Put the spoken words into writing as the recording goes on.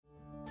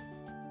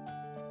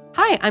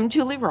Hi, I'm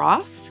Julie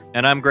Ross.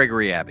 And I'm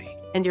Gregory Abbey.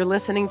 And you're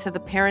listening to the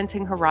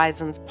Parenting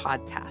Horizons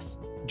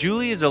podcast.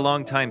 Julie is a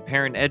longtime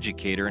parent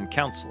educator and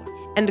counselor.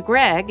 And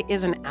Greg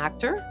is an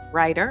actor,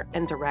 writer,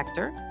 and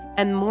director,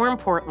 and more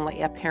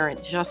importantly, a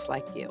parent just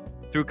like you.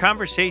 Through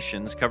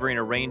conversations covering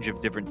a range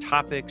of different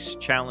topics,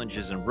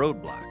 challenges, and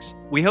roadblocks,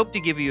 we hope to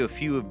give you a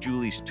few of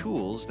Julie's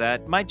tools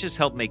that might just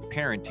help make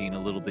parenting a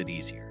little bit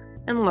easier.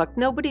 And look,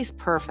 nobody's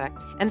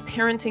perfect, and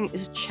parenting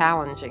is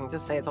challenging to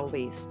say the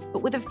least.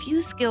 But with a few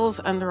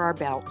skills under our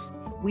belts,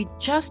 we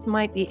just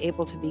might be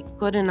able to be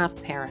good enough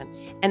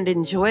parents and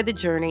enjoy the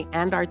journey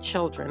and our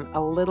children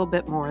a little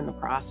bit more in the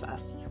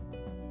process.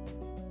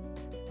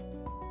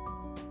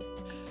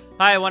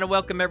 Hi, I want to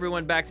welcome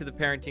everyone back to the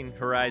Parenting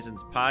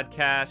Horizons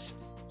podcast.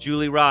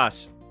 Julie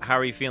Ross, how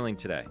are you feeling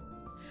today?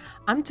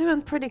 I'm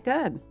doing pretty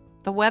good.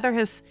 The weather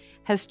has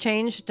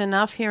changed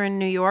enough here in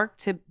New York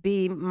to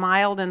be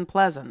mild and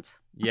pleasant.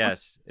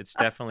 Yes, it's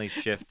definitely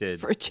shifted.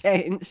 For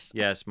change.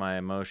 Yes, my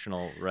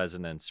emotional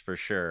resonance for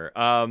sure.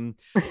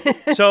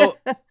 So,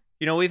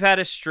 we've had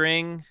a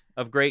string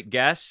of great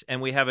guests,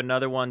 and we have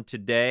another one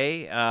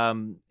today.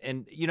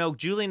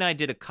 Julie and I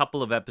did a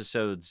couple of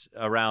episodes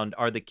around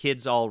Are the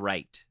Kids All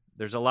Right?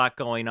 There's a lot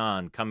going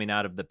on coming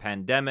out of the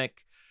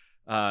pandemic.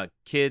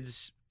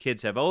 Kids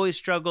have always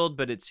struggled,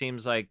 but it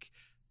seems like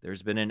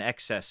there's been an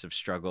excess of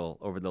struggle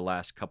over the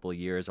last couple of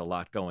years, a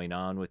lot going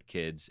on with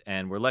kids.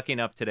 And we're lucky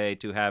enough today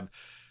to have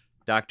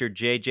Dr.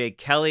 J.J.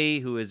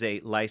 Kelly, who is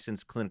a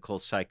licensed clinical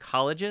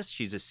psychologist.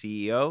 She's a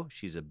CEO.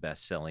 She's a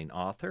best-selling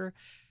author.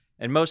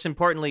 And most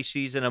importantly,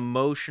 she's an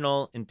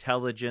emotional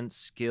intelligence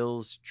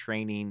skills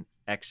training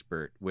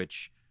expert,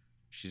 which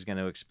she's going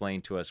to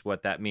explain to us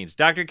what that means.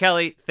 Dr.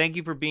 Kelly, thank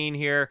you for being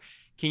here.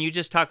 Can you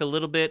just talk a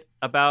little bit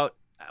about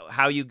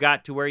how you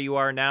got to where you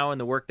are now and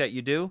the work that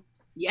you do?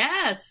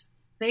 Yes.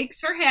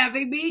 Thanks for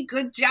having me.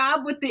 Good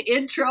job with the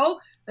intro.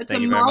 That's a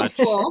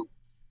mouthful.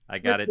 I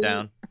got it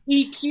down.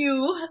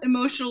 EQ,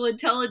 emotional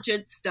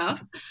intelligence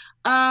stuff.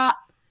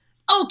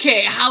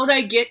 Okay, how'd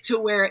I get to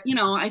where,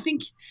 I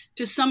think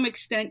to some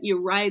extent you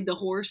ride the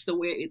horse the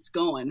way it's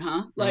going,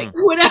 huh? Like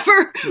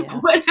whatever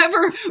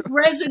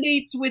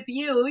resonates with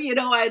you.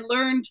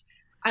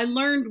 I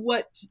learned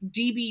what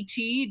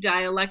DBT,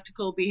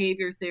 dialectical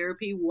behavior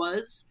therapy,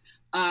 was,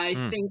 I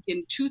think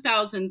in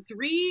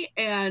 2003,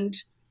 and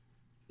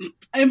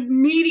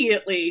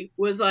immediately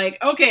was like,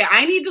 okay,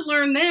 I need to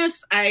learn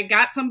this. I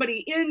got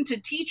somebody in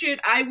to teach it.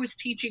 I was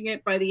teaching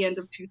it by the end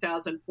of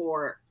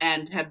 2004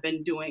 and have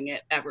been doing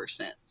it ever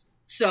since.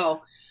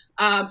 So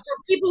for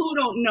people who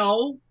don't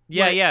know.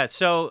 Yeah.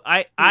 So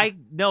I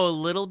know a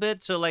little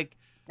bit. So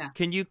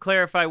can you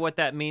clarify what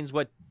that means,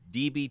 what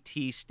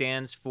DBT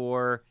stands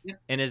for? Yeah.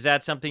 And is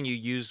that something you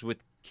use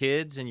with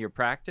kids in your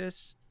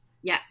practice?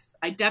 Yes,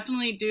 I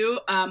definitely do.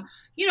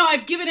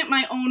 I've given it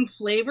my own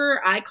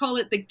flavor. I call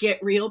it the Get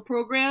Real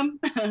program,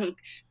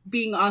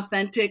 being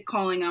authentic,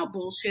 calling out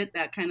bullshit,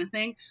 that kind of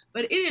thing.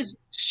 But it is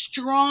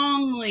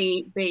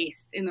strongly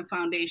based in the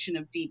foundation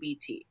of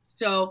DBT.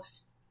 So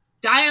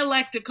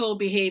dialectical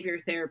behavior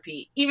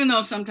therapy, even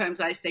though sometimes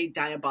I say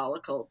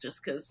diabolical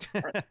just because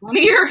that's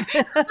funnier.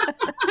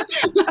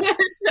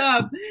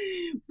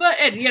 but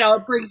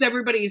it brings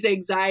everybody's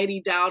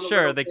anxiety down a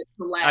little bit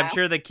to laugh. I'm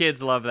sure the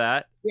kids love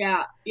that.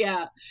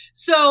 Yeah.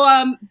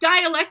 So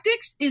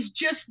dialectics is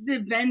just the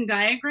Venn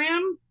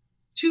diagram,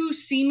 two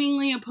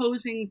seemingly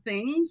opposing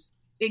things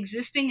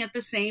existing at the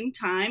same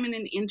time in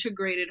an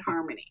integrated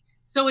harmony.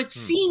 So it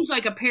seems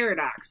like a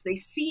paradox. They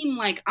seem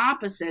like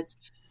opposites.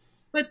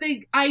 But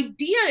the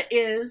idea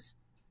is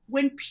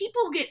when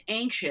people get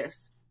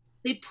anxious,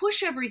 they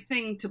push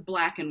everything to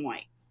black and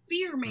white.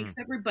 Fear makes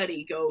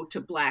everybody go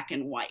to black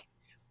and white.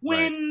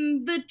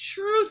 When the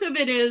truth of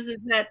it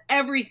is that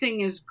everything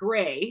is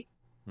gray.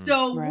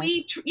 So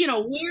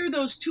where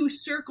those two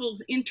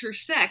circles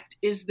intersect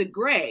is the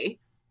gray,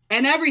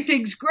 and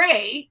everything's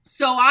gray.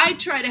 So I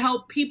try to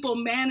help people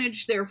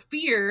manage their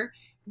fear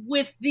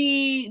with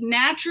the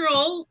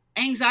natural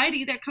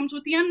anxiety that comes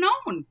with the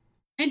unknown.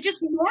 And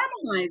just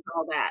normalize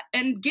all that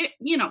and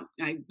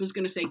I was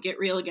going to say get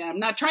real again. I'm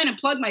not trying to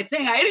plug my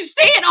thing. I just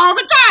say it all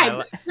the time.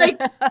 What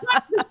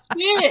the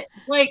shit?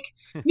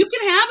 You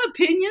can have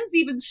opinions,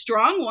 even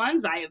strong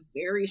ones. I have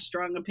very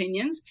strong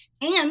opinions,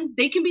 and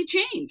they can be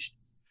changed.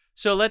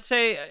 So let's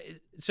say,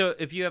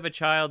 if you have a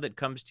child that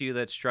comes to you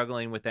that's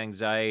struggling with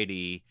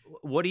anxiety,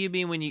 what do you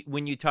mean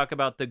when you talk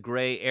about the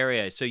gray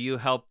area? So you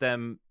help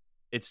them.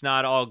 It's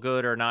not all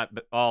good or not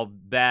all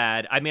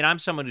bad. I mean, I'm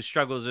someone who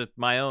struggles with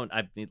my own.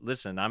 I'm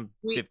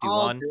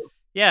 51.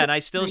 Yeah, and I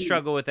still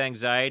struggle with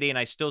anxiety, and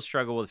I still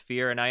struggle with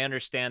fear, and I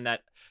understand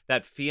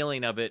that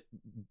feeling of it,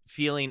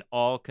 feeling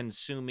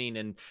all-consuming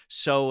and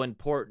so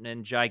important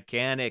and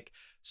gigantic.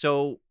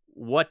 So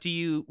what do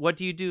you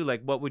do?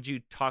 What would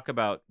you talk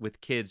about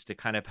with kids to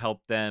kind of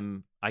help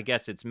them? I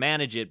guess it's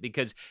manage it,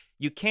 because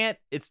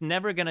it's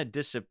never going to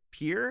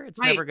disappear. It's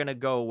never going to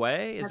go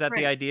away. Is that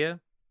the idea?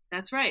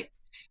 That's right.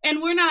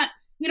 And we're not,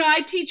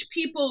 I teach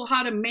people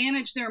how to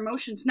manage their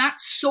emotions, not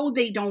so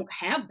they don't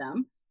have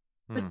them,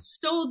 but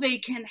so they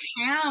can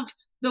have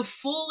the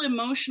full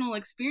emotional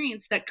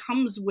experience that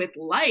comes with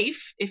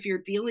life if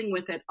you're dealing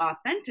with it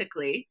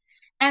authentically.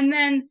 And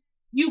then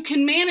you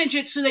can manage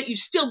it so that you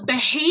still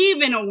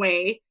behave in a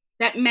way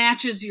that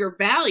matches your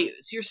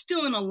values. You're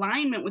still in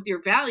alignment with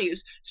your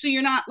values. So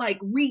you're not like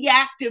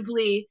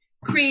reactively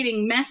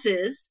creating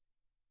messes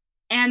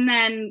and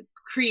then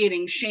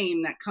creating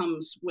shame that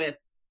comes with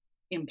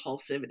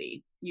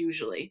impulsivity,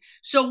 usually.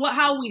 So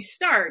how we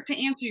start,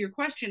 to answer your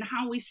question,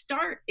 how we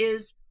start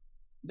is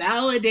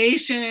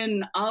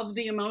validation of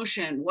the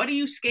emotion. What are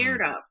you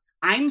scared of?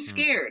 I'm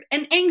scared.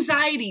 And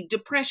anxiety,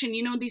 depression,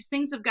 these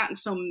things have gotten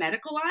so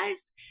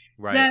medicalized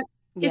that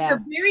it's a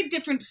very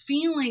different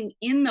feeling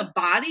in the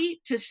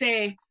body to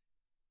say,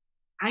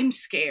 I'm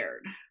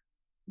scared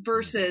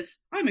versus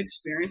I'm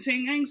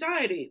experiencing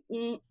anxiety.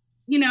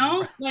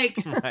 Like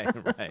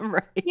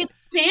it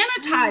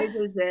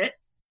sanitizes it.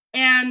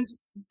 And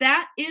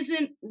that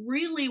isn't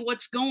really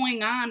what's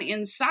going on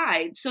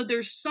inside. So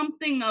there's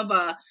something of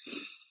a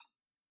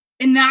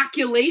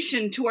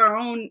inoculation to our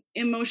own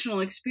emotional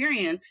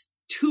experience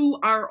to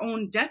our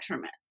own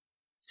detriment.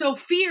 So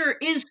fear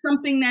is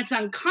something that's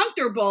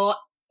uncomfortable,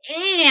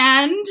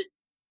 and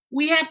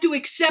we have to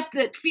accept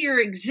that fear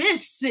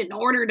exists in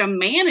order to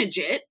manage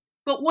it.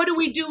 But what do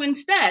we do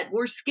instead?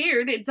 We're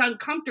scared. It's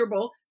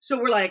uncomfortable. So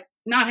we're like,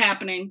 not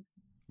happening.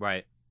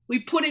 Right. We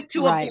put it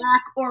to a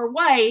black or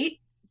white,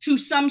 to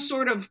some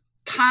sort of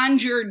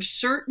conjured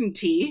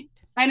certainty,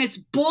 and it's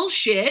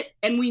bullshit.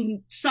 And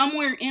we,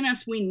 somewhere in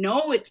us, we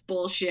know it's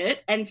bullshit.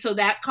 And so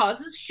that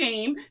causes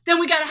shame. Then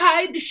we got to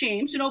hide the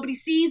shame so nobody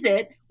sees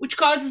it, which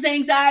causes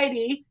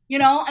anxiety,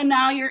 and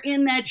now you're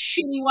in that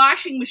shitty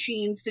washing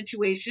machine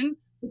situation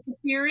with the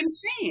fear and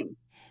shame.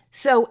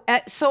 So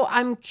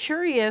I'm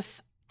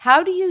curious,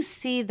 how do you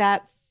see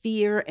that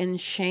fear and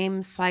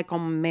shame cycle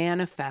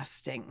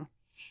manifesting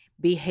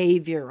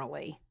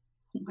behaviorally?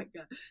 Oh my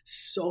God,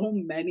 so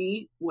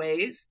many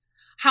ways.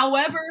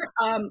 However,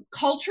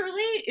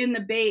 culturally in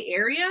the Bay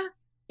Area,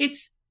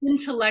 it's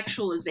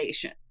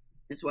intellectualization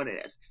is what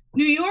it is.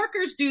 New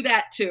Yorkers do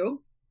that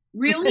too.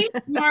 Really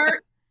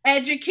smart,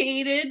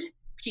 educated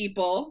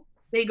people,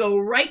 they go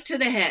right to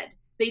the head.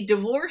 They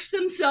divorce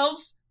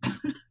themselves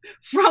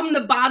from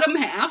the bottom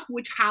half,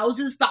 which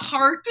houses the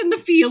heart and the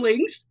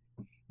feelings.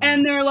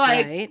 And they're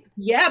like,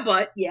 yeah,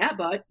 but.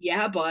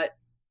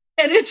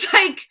 And it's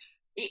like,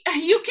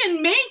 you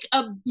can make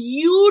a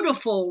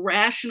beautiful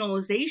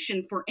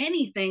rationalization for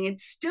anything.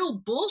 It's still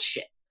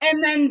bullshit.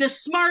 And then the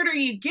smarter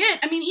you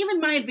get,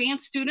 even my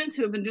advanced students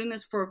who have been doing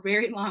this for a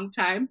very long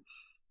time,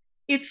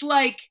 it's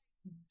like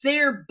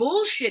their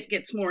bullshit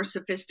gets more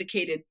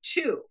sophisticated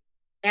too,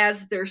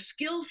 as their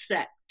skill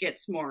set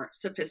gets more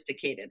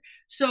sophisticated.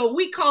 So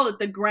we call it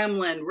the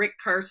gremlin. Rick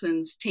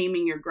Carson's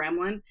Taming Your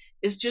Gremlin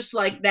is just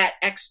like that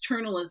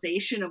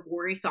externalization of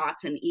worry,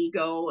 thoughts, and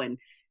ego. And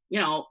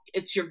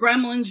it's your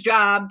gremlin's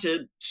job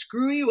to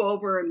screw you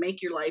over and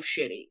make your life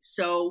shitty.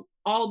 So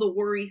all the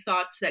worry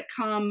thoughts that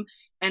come,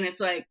 and it's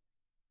like,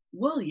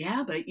 well,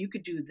 yeah, but you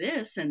could do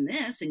this, and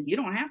you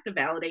don't have to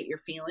validate your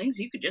feelings.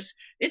 You could just,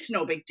 it's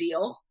no big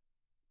deal.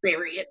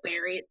 Bury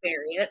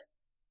it.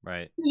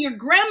 Right. Your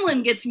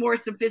gremlin gets more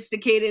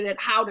sophisticated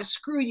at how to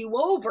screw you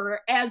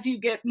over as you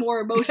get more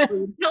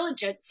emotionally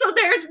intelligent. So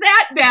there's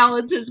that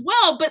balance as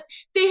well. But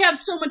they have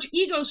so much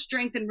ego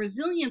strength and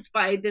resilience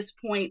by this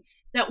point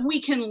that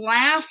we can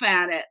laugh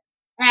at it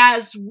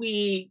as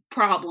we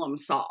problem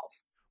solve.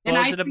 Well,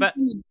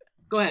 and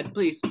go ahead,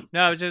 please.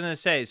 No, I was just going to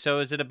say, so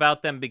is it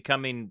about them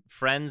becoming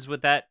friends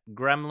with that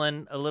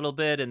gremlin a little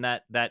bit, and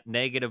that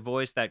negative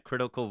voice, that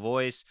critical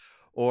voice,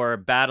 or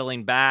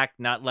battling back,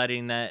 not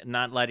letting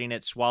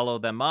it swallow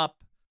them up?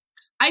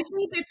 I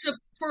think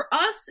for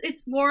us,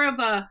 it's more of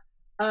a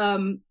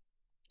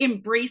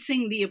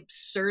embracing the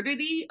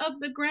absurdity of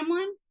the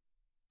gremlin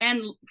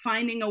and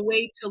finding a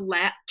way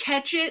to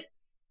catch it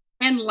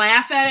and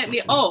laugh at it and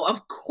be, oh,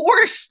 of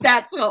course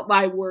that's what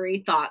my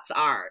worry thoughts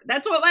are.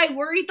 That's what my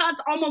worry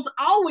thoughts almost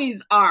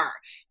always are.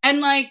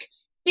 And like,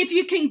 if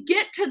you can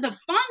get to the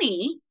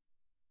funny,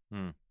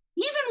 even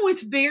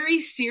with very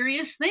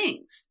serious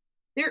things,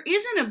 there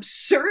is an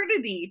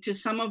absurdity to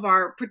some of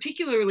our,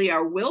 particularly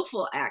our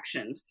willful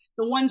actions,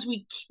 the ones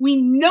we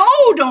know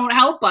don't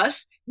help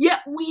us, yet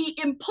we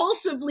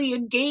impulsively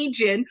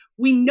engage in.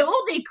 We know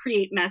they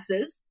create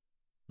messes.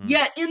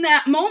 Yet in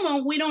that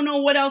moment, we don't know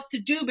what else to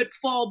do but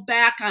fall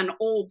back on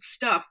old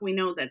stuff. We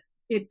know that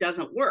it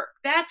doesn't work.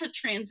 That's a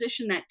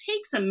transition that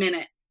takes a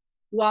minute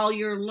while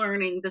you're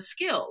learning the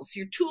skills.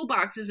 Your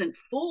toolbox isn't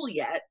full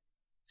yet.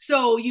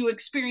 So you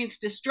experience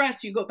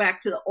distress. You go back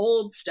to the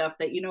old stuff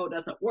that you know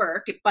doesn't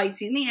work. It bites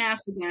you in the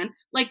ass again.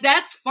 Like,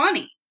 that's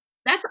funny.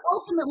 That's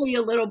ultimately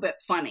a little bit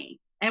funny.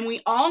 And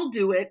we all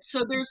do it.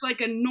 So there's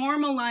like a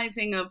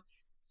normalizing of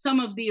some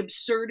of the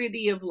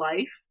absurdity of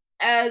life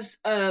as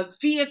a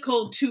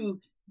vehicle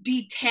to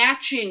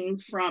detaching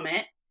from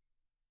it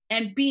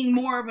and being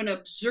more of an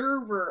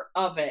observer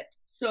of it.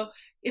 So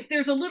if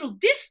there's a little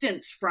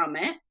distance from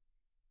it,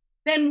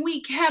 then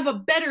we have a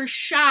better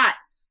shot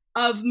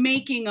of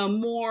making a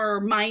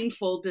more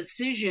mindful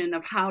decision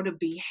of how to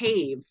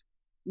behave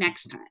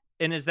next time.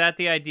 is that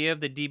the idea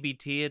of the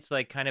DBT? It's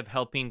like kind of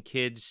helping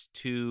kids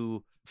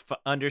to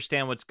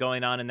understand what's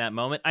going on in that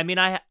moment. I mean,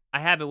 I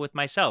have it with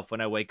myself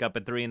when I wake up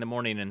at 3 in the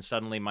morning and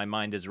suddenly my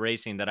mind is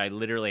racing, that I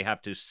literally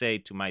have to say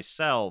to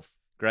myself,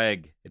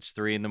 Greg, it's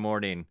 3 in the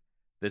morning.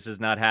 This is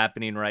not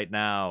happening right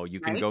now. You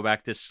can Right? go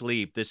back to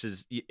sleep. This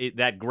is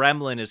that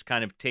gremlin is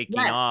kind of taking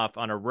Yes. off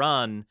on a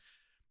run.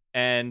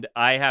 And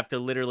I have to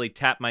literally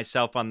tap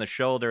myself on the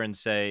shoulder and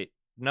say,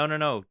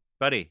 no,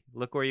 buddy,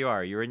 look where you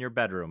are. You're in your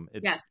bedroom.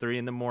 It's Yes. 3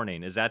 in the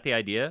morning. Is that the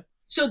idea?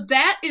 So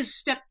that is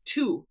step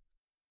 2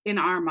 in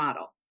our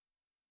model.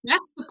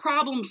 That's the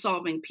problem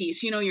solving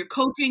piece. You're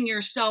coaching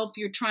yourself.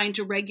 You're trying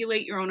to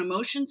regulate your own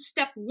emotions.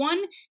 Step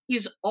 1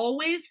 is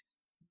always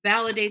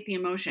validate the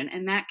emotion.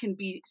 And that can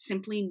be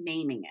simply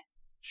naming it.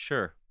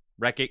 Sure.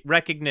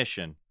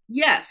 Recognition.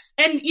 Yes.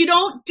 And you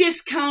don't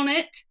discount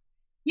it.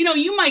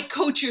 You might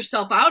coach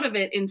yourself out of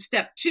it in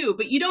step 2,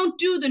 but you don't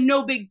do the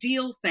no big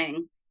deal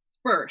thing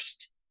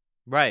first.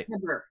 Right.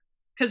 Ever.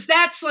 Because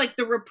that's like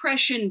the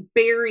repression,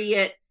 bury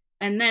it,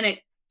 and then it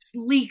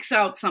leaks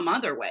out some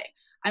other way.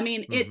 I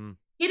mean, it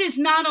is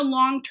not a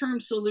long-term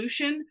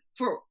solution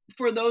for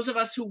those of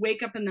us who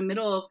wake up in the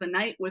middle of the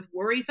night with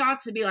worry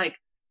thoughts to be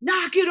like,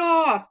 knock it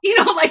off,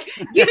 like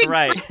getting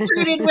Right.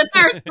 frustrated with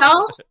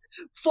ourselves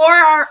for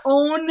our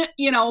own,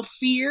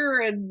 fear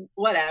and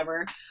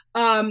whatever.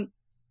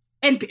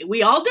 And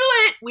we all do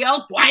it.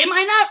 Why am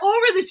I not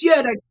over this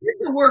yet? I did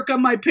the work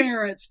on my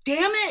parents.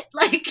 Damn it.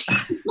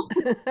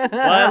 Well,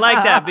 I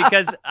like that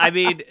because, I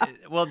mean,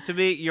 well, to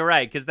me, you're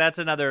right. Because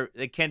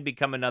it can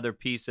become another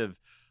piece of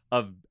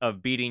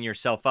beating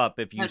yourself up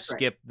if you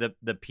skip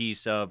the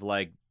piece of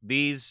like,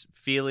 these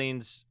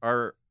feelings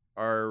are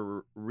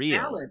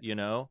real, valid.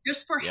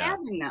 Just for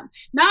having them.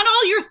 Not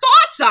all your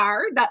thoughts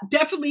are,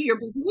 definitely your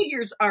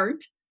behaviors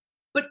aren't.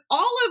 But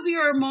all of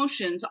our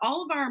emotions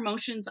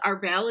are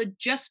valid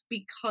just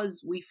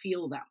because we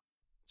feel them.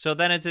 So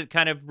then is it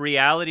kind of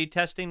reality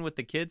testing with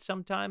the kids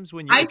sometimes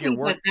when I think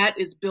that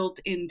is built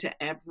into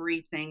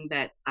everything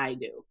that I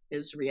do,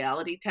 is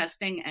reality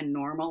testing and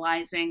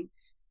normalizing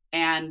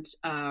and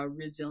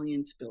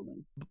resilience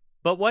building.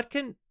 But what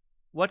can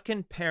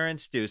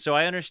parents do? So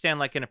I understand,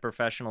 like in a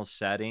professional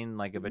setting,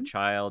 like if a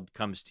child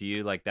comes to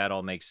you, like that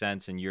all makes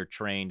sense and you're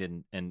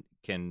trained and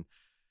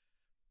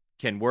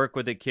can work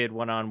with a kid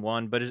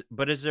one-on-one,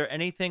 but is there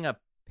anything a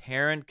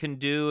parent can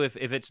do if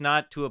it's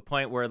not to a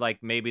point where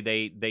like maybe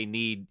they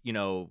need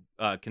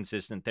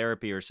consistent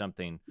therapy or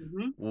something?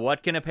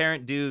 What can a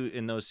parent do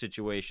in those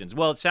situations?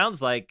 Well, it sounds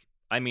like,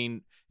 I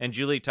mean, and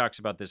Julie talks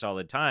about this all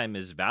the time,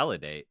 is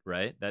validate,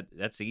 right?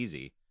 That's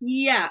easy.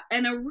 Yeah,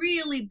 and a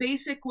really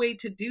basic way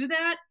to do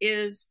that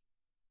is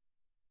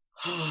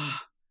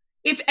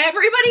if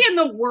everybody in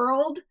the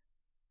world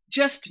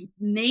just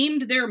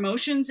named their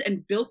emotions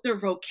and built their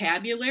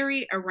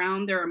vocabulary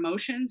around their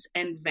emotions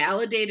and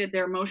validated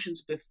their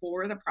emotions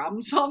before the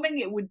problem solving,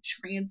 it would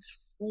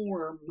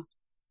transform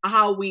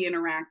how we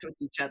interact with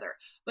each other.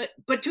 But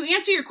to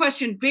answer your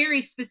question very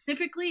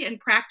specifically and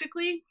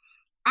practically,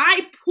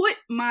 I put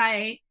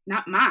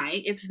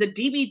it's the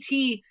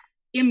DBT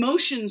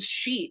emotions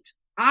sheet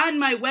on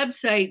my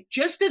website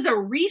just as a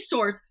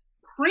resource.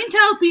 Print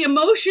out the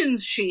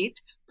emotions sheet,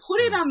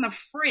 put it on the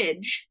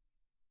fridge,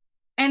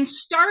 and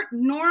start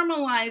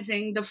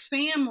normalizing the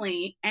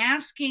family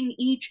asking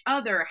each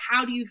other,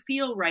 how do you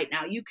feel right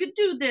now? You could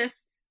do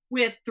this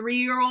with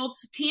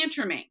 3-year-olds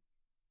tantruming.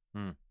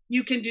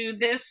 You can do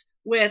this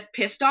with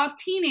pissed off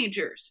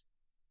teenagers.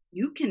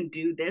 You can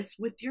do this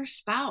with your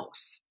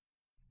spouse.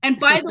 And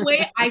by the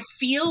way, I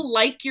feel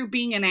like you're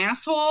being an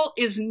asshole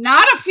is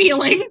not a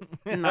feeling.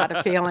 Not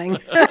a feeling.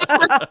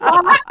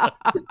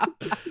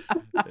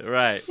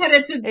 Right. And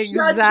it's a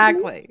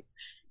Exactly.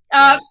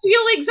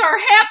 Feelings are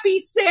happy,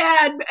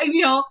 sad.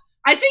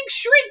 I think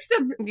shrinks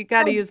have. You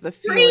got to use the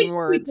feeling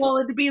words. People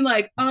into being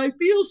like, I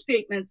feel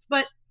statements,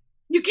 but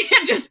you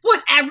can't just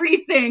put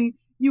everything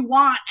you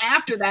want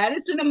after that.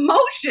 It's an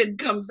emotion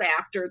comes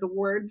after the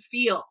word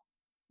feel,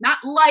 not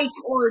like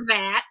or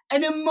that,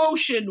 an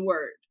emotion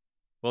word.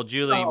 Well,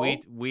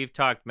 Julie, we've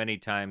talked many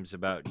times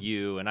about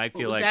you, and I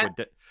feel like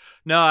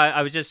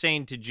I was just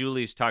saying to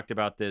Julie's talked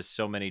about this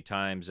so many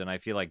times, and I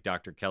feel like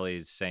Dr. Kelly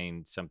is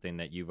saying something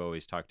that you've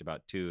always talked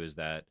about too, is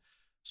that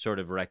sort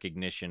of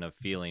recognition of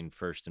feeling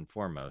first and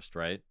foremost,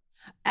 right?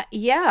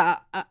 Yeah,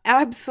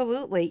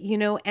 absolutely.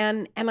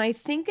 And I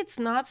think it's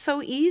not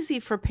so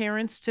easy for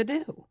parents to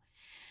do.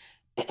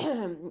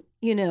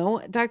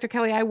 Dr.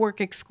 Kelly, I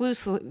work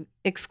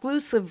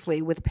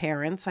exclusively with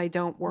parents. I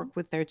don't work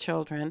with their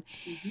children.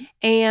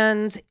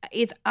 And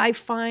I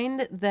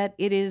find that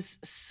it is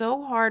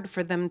so hard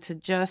for them to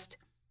just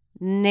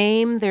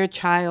name their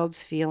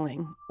child's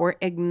feeling or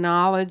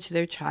acknowledge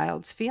their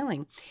child's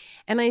feeling.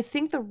 And I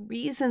think the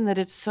reason that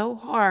it's so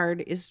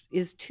hard is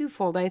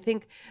twofold. I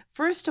think,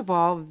 first of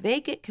all,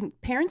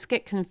 parents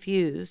get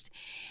confused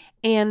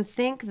and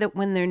think that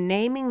when they're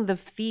naming the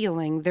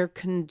feeling, they're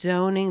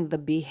condoning the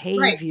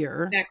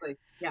behavior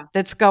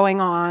that's going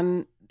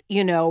on,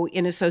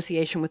 in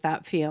association with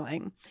that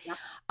feeling. Yep.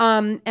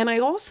 And I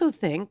also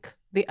think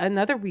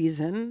another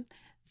reason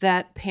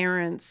that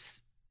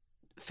parents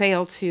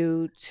fail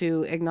to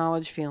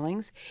acknowledge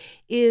feelings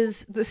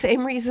is the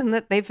same reason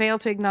that they fail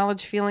to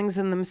acknowledge feelings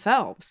in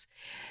themselves.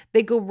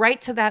 They go right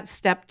to that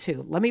step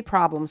 2. Let me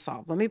problem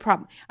solve. Let me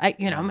I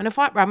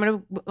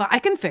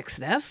can fix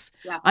this.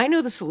 Yeah. I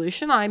know the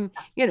solution. I'm,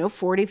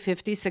 40,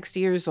 50, 60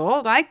 years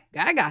old. I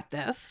got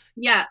this.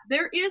 Yeah.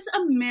 There is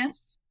a myth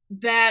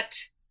that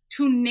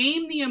to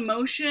name the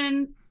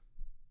emotion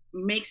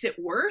makes it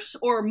worse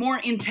or more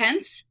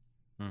intense.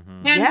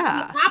 Mm-hmm. And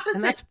Yeah. the opposite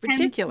And that's tends to be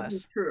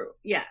ridiculous. true.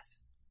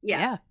 Yes. Yes.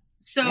 Yeah.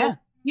 So Yeah.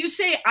 you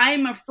say,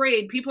 I'm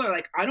afraid. People are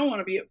like, I don't want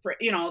to be afraid.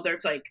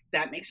 There's like,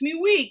 that makes me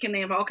weak. And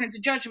they have all kinds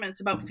of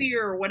judgments about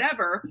fear or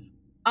whatever.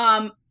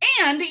 And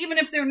even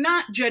if they're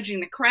not judging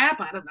the crap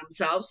out of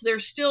themselves, they're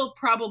still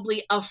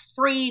probably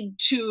afraid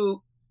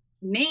to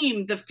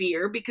name the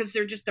fear because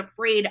they're just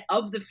afraid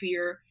of the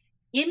fear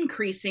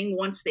increasing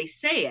once they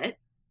say it.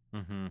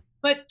 Mm-hmm.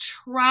 But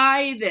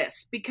try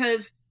this,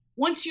 because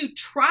once you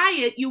try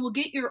it, you will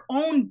get your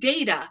own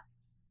data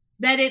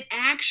that it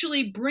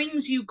actually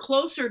brings you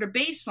closer to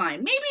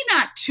baseline. Maybe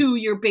not to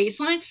your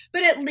baseline,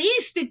 but at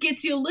least it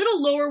gets you a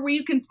little lower where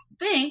you can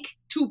think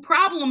to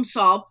problem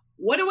solve.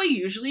 What do I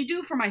usually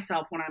do for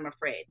myself when I'm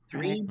afraid?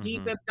 3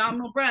 deep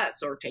abdominal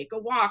breaths, or take a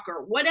walk,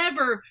 or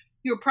whatever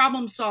your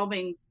problem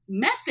solving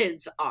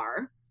methods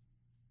are.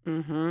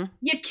 Mm-hmm.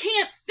 You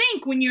can't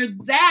think when you're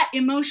that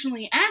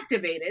emotionally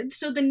activated.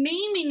 So the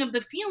naming of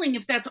the feeling,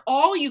 if that's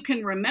all you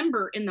can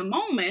remember in the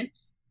moment,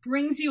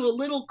 brings you a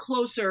little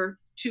closer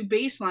to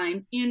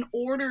baseline in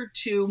order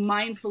to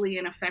mindfully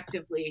and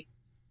effectively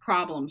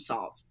problem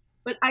solve.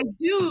 But I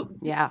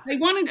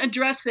want to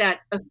address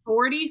that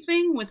authority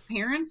thing with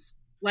parents.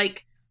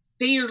 Like,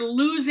 they are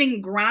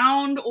losing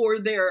ground or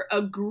they're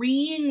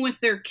agreeing with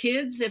their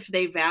kids if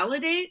they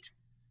validate.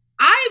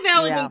 I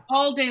validate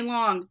all day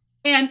long,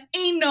 and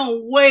ain't no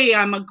way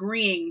I'm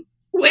agreeing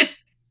with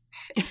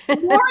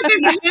more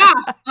than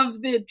half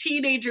of the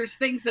teenagers'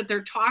 things that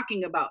they're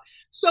talking about.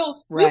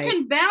 So you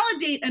can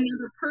validate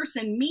another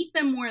person, meet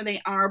them where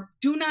they are.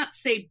 Do not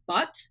say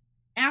but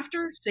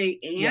after, say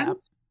and,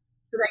 so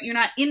that you're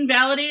not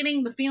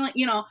invalidating the feeling.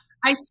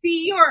 I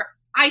see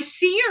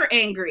you're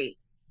angry,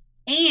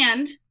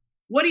 and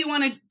what do you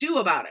want to do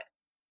about it?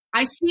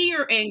 I see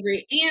you're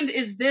angry, and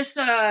is this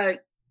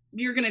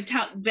you're going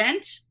to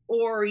vent,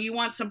 or you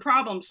want some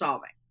problem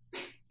solving?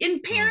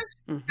 And parents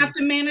have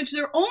to manage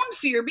their own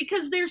fear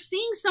because they're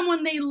seeing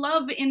someone they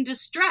love in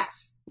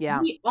distress. Yeah.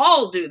 We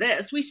all do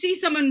this. We see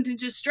someone in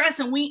distress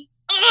and we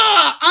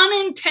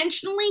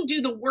unintentionally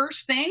do the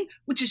worst thing,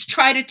 which is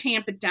try to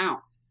tamp it down,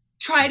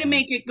 try to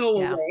make it go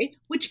away,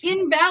 which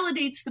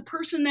invalidates the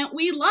person that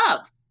we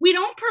love. We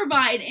don't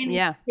provide any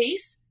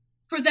space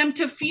for them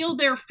to feel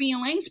their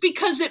feelings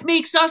because it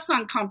makes us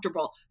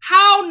uncomfortable.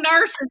 How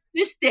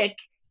narcissistic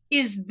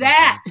is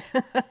that?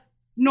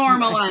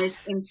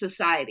 Normalized in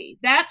society.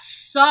 That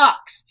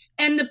sucks.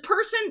 And the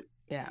person,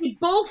 they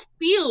both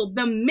feel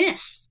the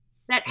miss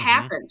that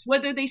happens,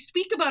 whether they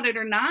speak about it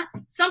or not.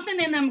 Something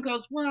in them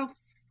goes, well,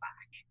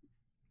 fuck.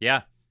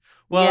 Yeah.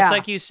 Well, it's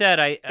like you said,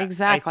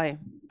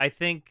 I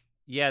think,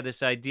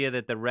 this idea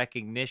that the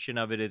recognition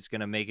of it is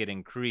going to make it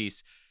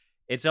increase.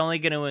 It's only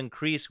going to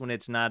increase when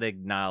it's not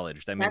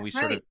acknowledged. I mean,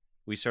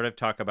 we sort of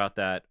talk about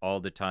that all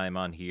the time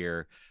on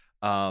here.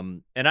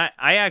 And I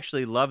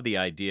actually love the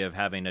idea of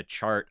having a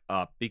chart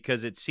up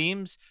because it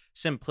seems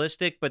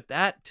simplistic, but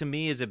that to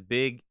me is a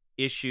big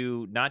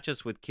issue, not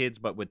just with kids,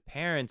 but with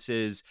parents,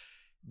 is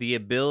the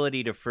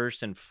ability to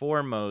first and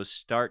foremost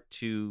start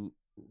to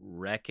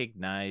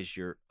recognize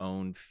your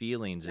own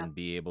feelings and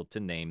be able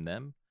to name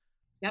them.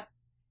 Yep.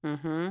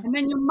 And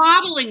then you're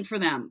modeling for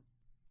them.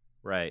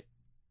 Right.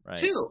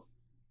 Too.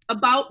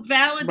 About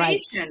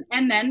validation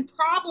and then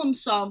problem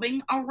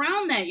solving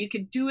around that. You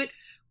could do it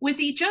with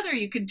each other.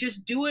 You could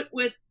just do it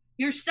with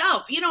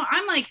yourself.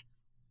 I'm like,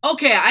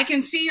 okay, I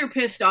can see you're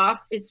pissed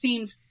off. It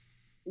seems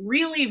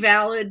really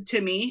valid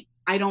to me.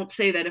 I don't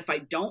say that if I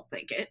don't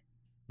think it.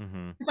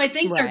 If I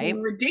think they're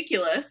being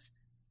ridiculous,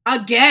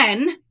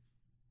 again,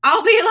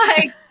 I'll be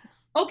like,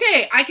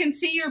 okay, I can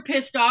see you're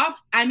pissed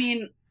off. I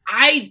mean,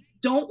 I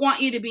don't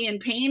want you to be in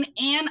pain,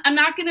 and I'm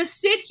not going to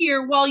sit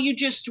here while you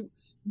just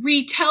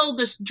retell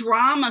this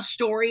drama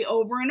story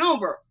over and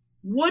over.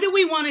 What do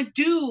we want to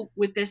do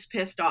with this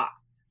pissed off?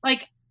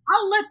 Like,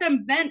 I'll let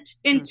them vent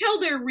until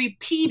they're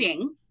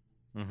repeating.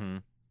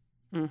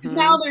 Because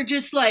now they're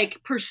just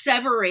like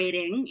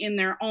perseverating in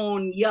their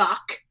own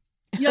yuck.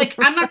 You're like,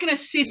 I'm not going to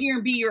sit here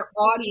and be your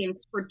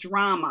audience for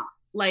drama.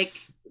 Like,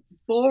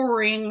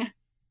 boring.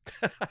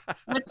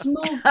 Let's move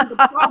to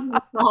the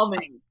problem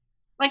solving.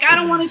 Like, I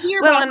don't want to hear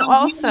about and how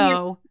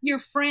also your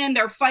friend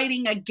are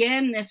fighting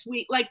again this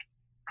week. Like,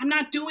 I'm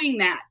not doing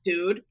that,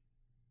 dude.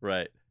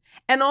 Right.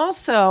 And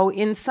also,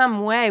 in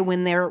some way,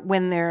 when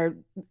they're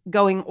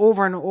going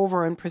over and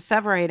over and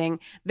perseverating,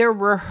 they're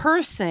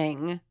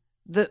rehearsing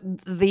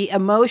the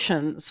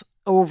emotions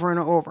over and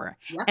over,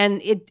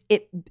 and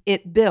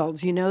it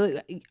builds.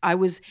 I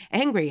was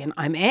angry, and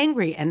I'm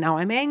angry, and now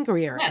I'm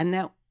angrier, and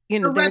now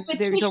The there's a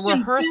repetition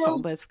rehearsal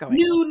builds that's going on.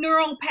 new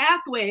neural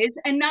pathways,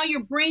 and now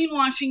you're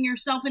brainwashing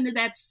yourself into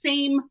that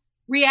same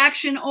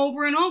reaction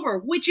over and over,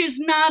 which is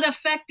not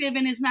effective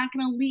and is not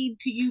going to lead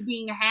to you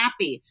being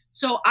happy.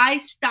 So I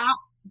stop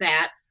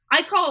that.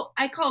 I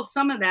call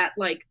some of that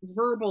like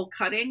verbal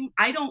cutting.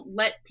 I don't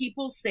let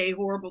people say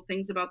horrible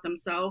things about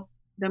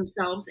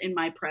themselves in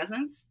my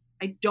presence.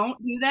 I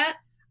don't do that.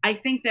 I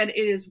think that it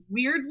is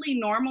weirdly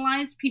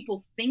normalized,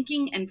 people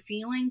thinking and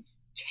feeling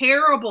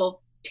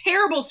terrible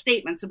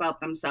statements about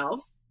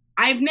themselves.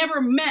 I've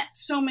never met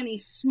so many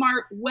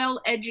smart,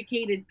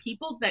 well-educated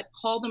people that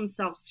call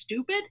themselves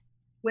stupid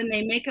when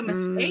they make a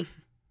mistake.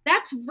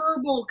 That's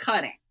verbal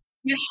cutting.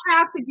 You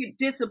have to get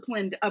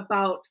disciplined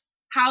about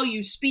how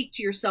you speak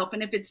to yourself.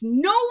 And if it's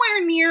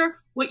nowhere near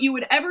what you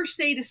would ever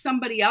say to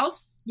somebody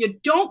else, you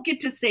don't get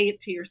to say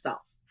it to yourself.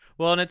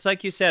 Well, and it's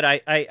like you said,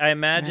 I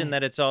imagine Right.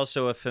 that it's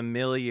also a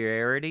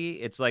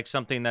familiarity. It's like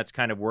something that's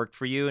kind of worked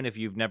for you. And if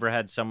you've never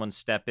had someone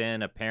step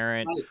in, a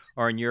parent, Right.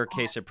 or in your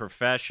case, a Yes.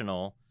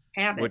 professional,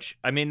 Habit. which,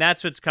 I mean,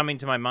 that's what's coming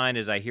to my mind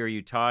as I hear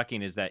you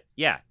talking is that,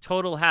 yeah,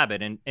 total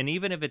habit. And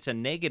even if it's a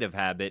negative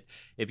habit,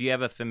 if you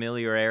have a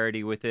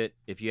familiarity with it,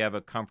 if you have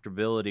a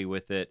comfortability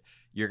with it,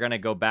 you're going to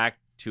go back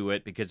to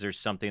it because there's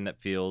something that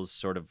feels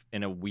sort of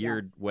in a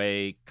weird Yes.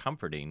 way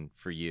comforting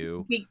for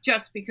you.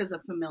 Just because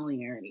of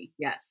familiarity.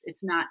 Yes,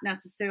 it's not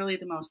necessarily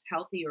the most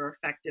healthy or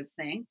effective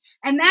thing.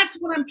 And that's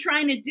what I'm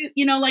trying to do.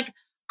 Like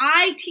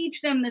I teach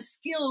them the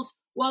skills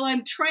while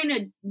I'm trying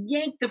to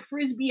yank the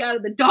Frisbee out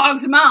of the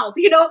dog's mouth.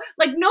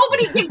 Like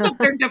nobody gives up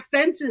their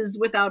defenses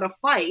without a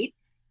fight.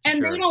 And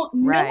Sure. they don't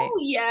know Right.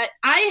 yet.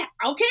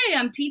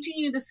 I'm teaching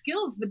you the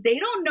skills, but they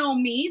don't know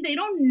me. They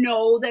don't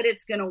know that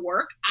it's going to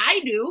work.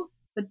 I do,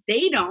 but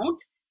they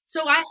don't.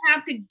 So I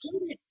have to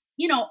give it,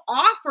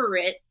 offer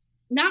it,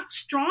 not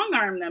strong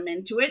arm them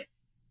into it.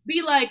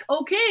 Be like,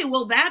 okay,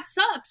 well, that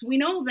sucks. We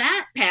know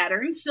that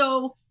pattern.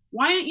 So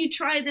why don't you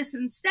try this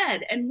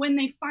instead? And when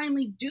they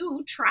finally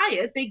do try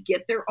it, they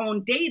get their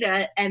own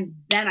data, and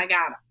then I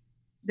got them.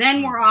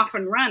 Then we're off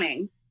and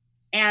running,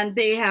 and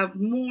they have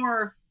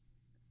more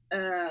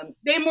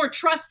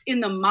trust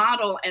in the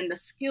model and the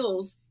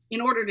skills in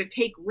order to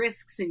take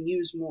risks and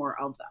use more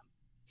of them.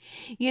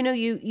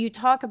 You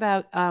talk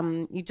about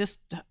you just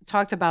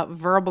talked about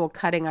verbal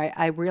cutting.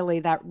 I really,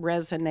 that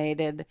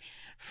resonated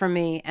for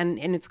me, and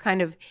it's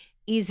kind of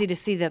easy to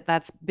see that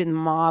that's been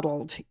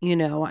modeled.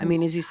 I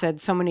mean, as you said,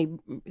 so many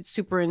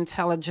super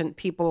intelligent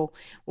people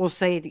will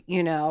say,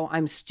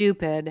 I'm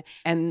stupid,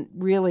 and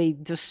really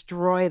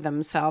destroy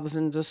themselves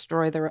and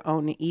destroy their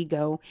own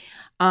ego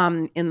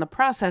in the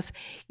process.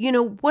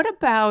 What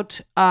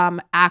about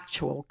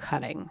actual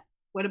cutting?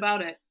 What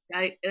about it?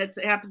 It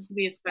happens to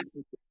be a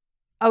specialty.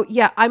 Oh,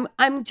 yeah,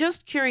 I'm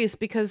just curious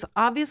because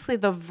obviously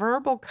the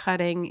verbal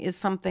cutting is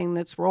something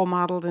that's role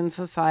modeled in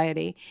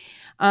society.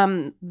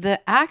 The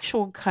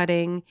actual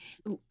cutting,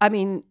 I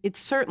mean,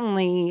 it's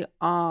certainly,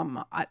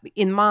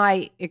 in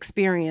my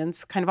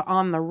experience, kind of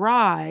on the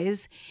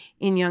rise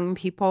in young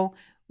people.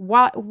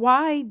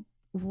 Why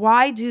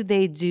do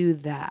they do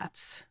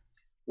that?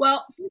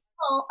 Well, first of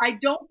all, I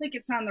don't think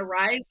it's on the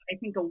rise. I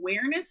think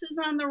awareness is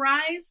on the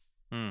rise.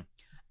 But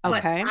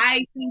Okay,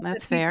 I think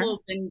that's that fair. people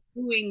have been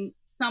doing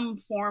some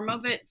form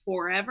of it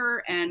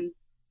forever, and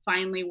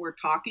finally we're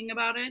talking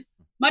about it.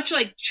 Much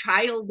like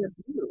child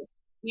abuse.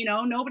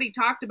 Nobody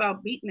talked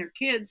about beating their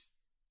kids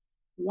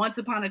once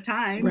upon a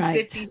time, Right.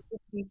 50s,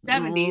 60s,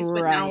 70s,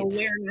 but now Right.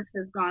 awareness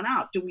has gone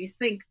out. Do we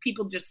think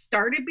people just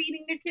started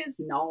beating their kids?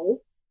 No.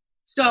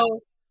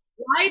 So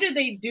why do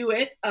they do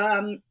it?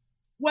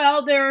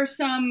 Well, there are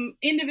some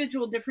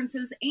individual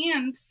differences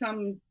and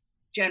some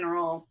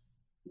general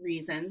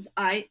reasons.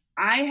 I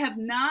have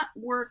not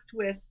worked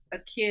with a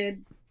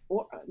kid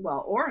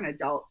or an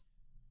adult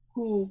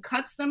who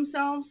cuts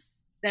themselves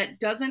that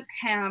doesn't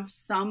have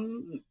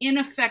some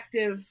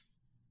ineffectively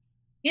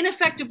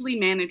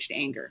managed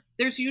anger.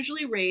 There's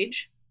usually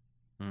rage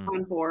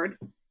on board,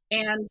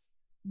 and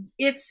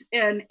it's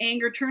an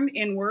anger turned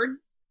inward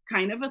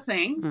kind of a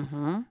thing.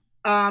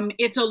 Mm-hmm.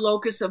 It's a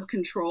locus of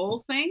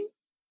control thing.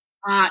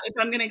 If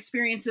I'm going to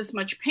experience this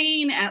much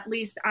pain, at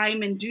least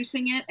I'm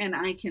inducing it and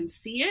I can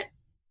see it.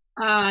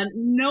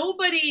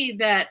 Nobody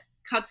that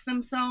cuts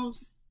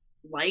themselves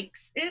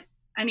likes it.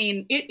 I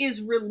mean, it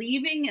is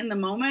relieving in the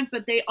moment,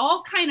 but they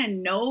all kind of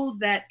know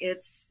that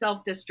it's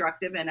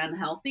self-destructive and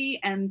unhealthy,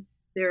 and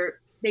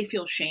they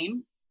feel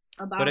shame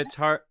about But it. it's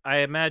hard. I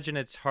imagine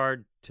it's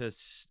hard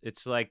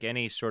it's like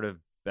any sort of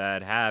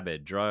bad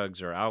habit,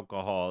 drugs or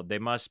alcohol. They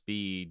must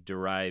be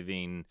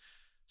deriving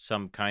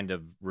some kind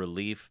of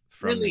relief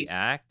from the Relief.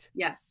 act.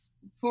 Yes,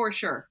 for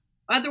sure.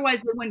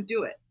 Otherwise, they wouldn't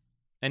do it.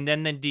 And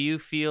then do you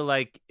feel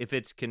like if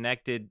it's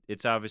connected,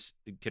 it's obvious,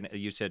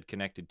 you said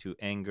connected to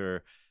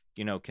anger,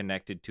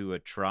 connected to a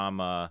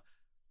trauma.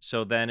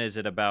 So then is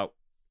it about,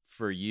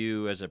 for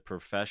you as a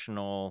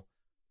professional,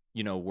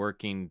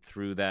 working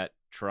through that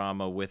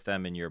trauma with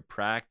them in your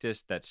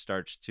practice that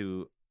starts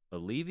to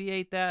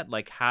alleviate that?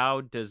 Like,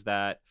 how does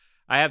that,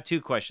 I have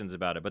two questions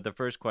about it, but the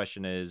first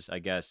question is, I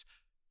guess,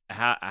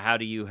 how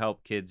do you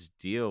help kids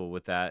deal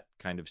with that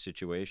kind of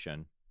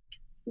situation?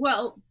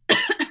 Well,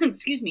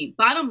 excuse me.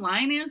 Bottom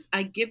line is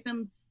I give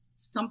them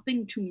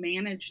something to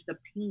manage the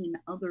pain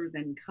other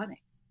than cutting.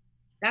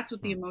 That's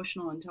what the Hmm.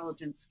 emotional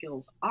intelligence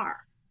skills are.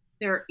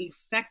 They're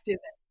effective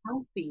and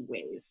healthy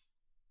ways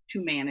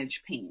to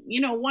manage pain.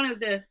 You know, one of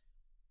the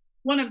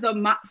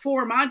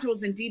four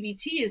modules in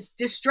DBT is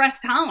distress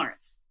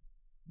tolerance,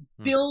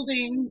 Hmm.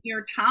 building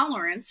your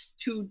tolerance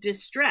to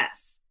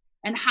distress.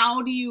 And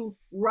how do you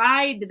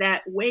ride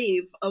that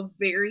wave of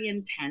very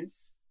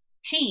intense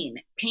pain?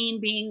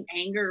 Pain being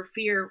anger,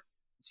 fear,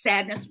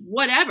 sadness,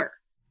 whatever.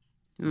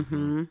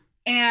 Mm-hmm.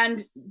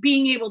 And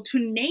being able to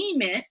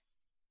name it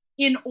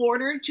in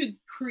order to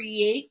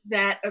create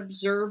that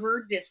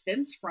observer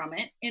distance from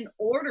it, in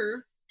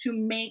order to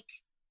make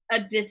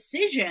a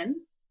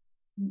decision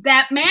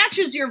that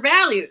matches your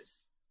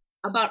values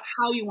about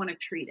how you want to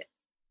treat it.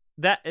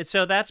 That's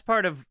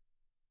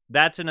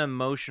an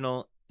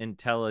emotional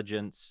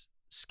intelligence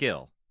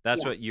skill.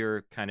 That's what Yes.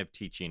 you're kind of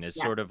teaching, is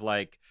sort of Yes.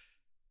 like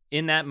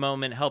in that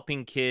moment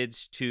helping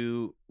kids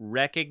to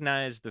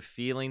recognize the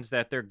feelings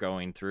that they're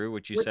going through,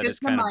 which you Which said is is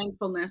the kind of,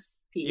 mindfulness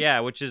yeah,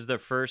 piece. which is the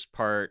first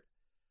part.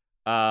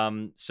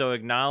 So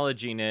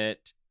acknowledging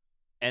it,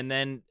 and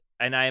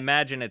I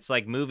imagine it's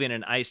like moving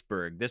an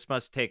iceberg. This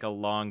must take a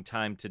long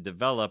time to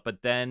develop,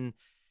 but then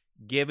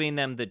giving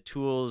them the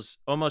tools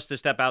almost to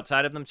step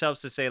outside of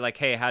themselves to say like,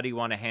 hey, how do you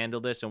want to handle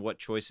this and what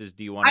choices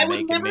do you want to I would make,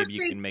 and never maybe you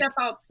say can step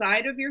make.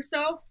 outside of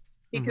yourself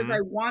because Mm-hmm.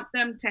 I want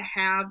them to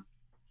have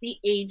the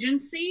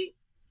agency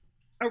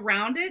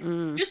around it,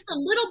 Mm. just a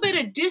little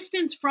bit of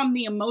distance from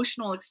the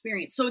emotional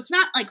experience. So it's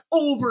not like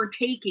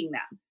overtaking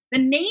them. The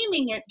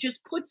naming it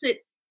just puts it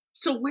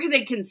so where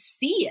they can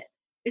see it.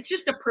 It's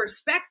just a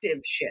perspective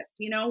shift.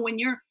 You know, when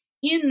you're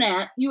in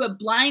that, you have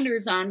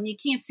blinders on and you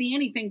can't see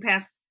anything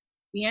past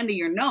the end of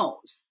your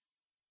nose.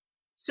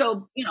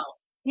 So, you know,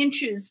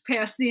 inches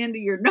past the end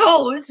of your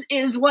nose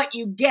is what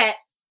you get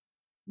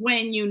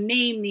when you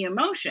name the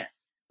emotion.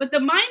 But the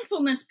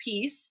mindfulness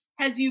piece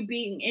has you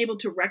being able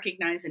to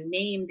recognize and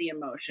name the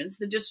emotions.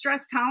 The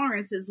distress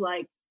tolerance is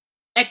like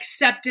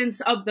acceptance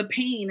of the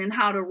pain and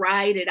how to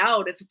ride it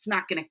out if it's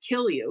not going to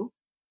kill you.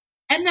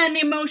 And then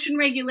emotion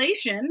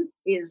regulation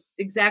is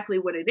exactly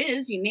what it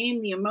is. You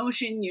name the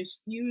emotion, you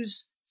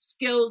use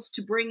skills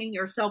to bringing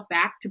yourself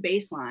back to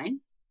baseline.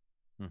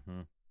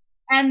 Mm-hmm.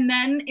 And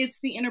then it's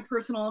the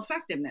interpersonal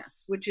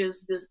effectiveness, which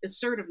is this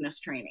assertiveness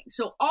training.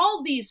 So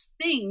all these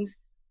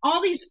things,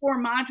 all these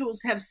four modules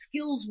have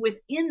skills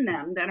within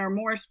them that are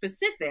more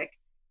specific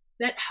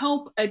that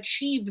help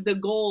achieve the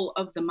goal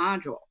of the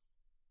module.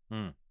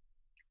 Mm.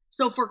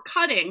 So for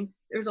cutting,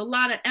 there's a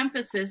lot of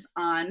emphasis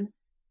on,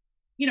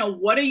 you know,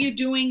 what are you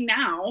doing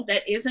now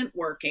that isn't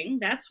working?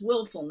 That's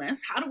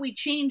willfulness. How do we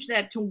change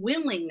that to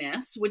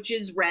willingness, which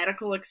is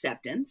radical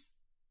acceptance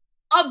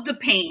of the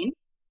pain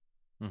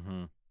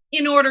Mm-hmm.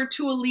 in order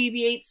to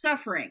alleviate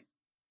suffering?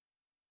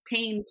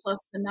 Pain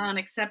plus the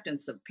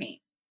non-acceptance of pain.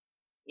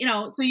 You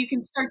know, so you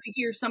can start to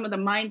hear some of the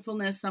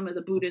mindfulness, some of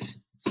the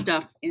Buddhist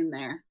stuff in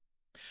there.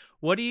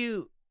 What do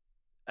you,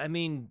 I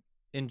mean,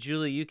 and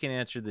Julie, you can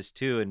answer this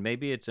too, and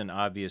maybe it's an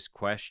obvious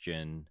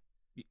question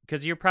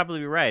because you're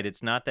probably right.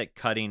 It's not that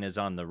cutting is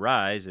on the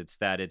rise, it's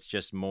that it's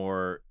just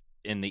more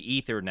in the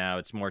ether now.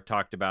 It's more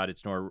talked about,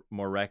 it's more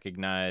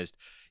recognized.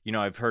 You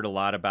know, I've heard a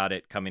lot about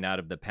it coming out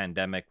of the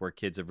pandemic where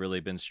kids have really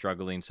been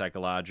struggling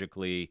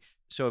psychologically.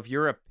 So if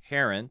you're a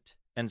parent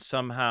and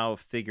somehow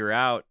figure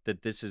out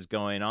that this is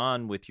going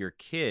on with your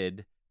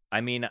kid,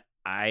 I mean,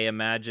 I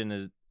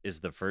imagine is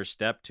the first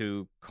step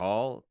to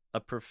call a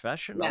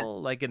professional. Yes,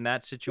 Like in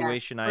that yes,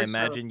 situation, I for sure.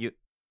 imagine you.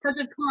 Because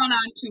it's gone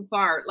on too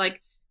far.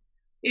 Like,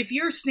 if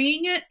you're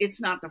seeing it, it's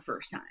not the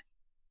first time.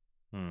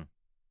 Hmm.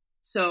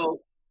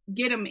 So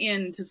get them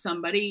in to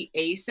somebody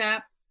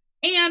ASAP.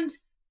 And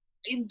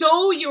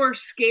though you're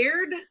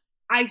scared,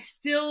 I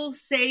still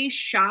say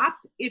shop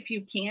if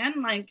you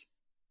can. Like,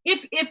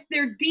 if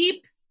they're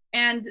deep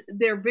and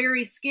they're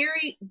very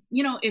scary,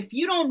 you know, if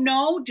you don't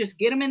know, just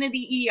get them into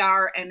the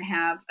ER and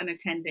have an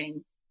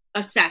attending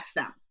assess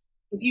them.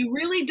 If you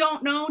really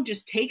don't know,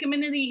 just take them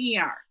into the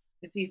ER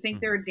if you think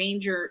they're Mhm. a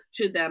danger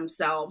to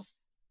themselves.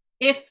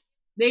 If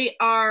they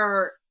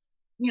are,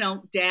 you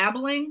know,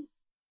 dabbling,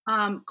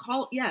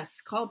 call you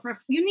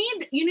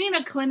need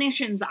a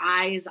clinician's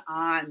eyes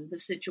on the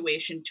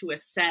situation to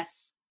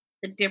assess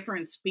the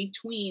difference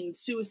between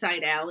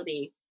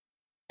suicidality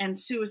and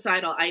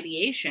suicidal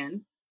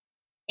ideation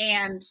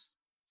and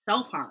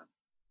self-harm.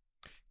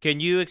 Can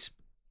you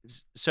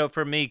so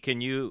for me,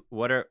 can you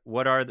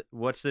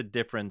what's the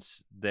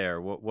difference there?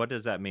 What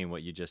does that mean,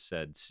 what you just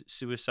said?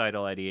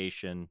 Suicidal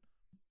ideation.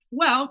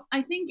 Well,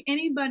 I think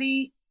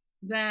anybody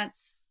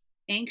that's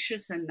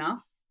anxious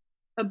enough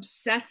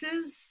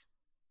obsesses,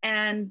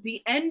 and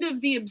the end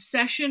of the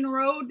obsession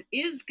road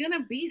is going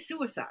to be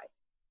suicide.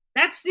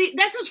 That's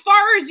as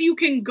far as you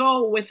can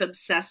go with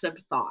obsessive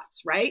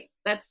thoughts, right?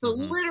 That's the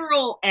Mhm.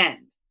 literal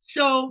end.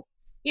 So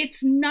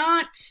it's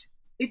not,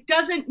 it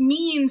doesn't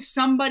mean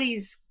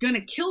somebody's going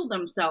to kill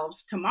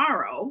themselves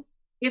tomorrow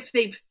if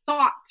they've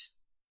thought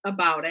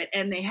about it,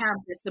 and they have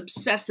this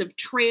obsessive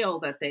trail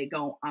that they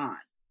go on.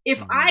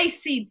 If Mhm. I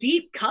see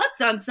deep cuts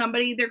on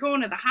somebody, they're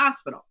going to the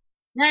hospital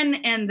then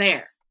and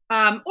there.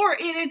 Or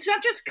it's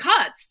not just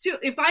cuts too.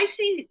 If I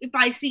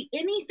see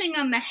anything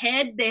on the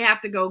head, they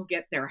have to go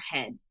get their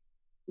head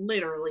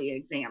literally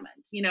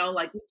examined. You know,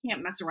 like, we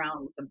can't mess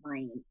around with the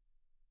brain,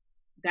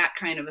 that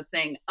kind of a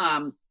thing.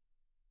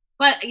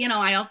 But you know,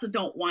 I also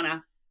don't want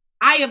to.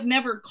 I have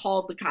never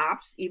called the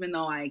cops, even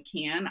though I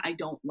can. I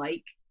don't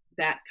like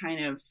that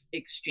kind of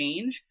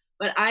exchange.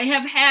 But I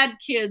have had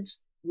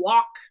kids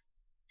walk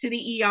to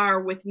the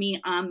ER with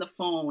me on the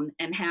phone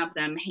and have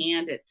them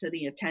hand it to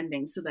the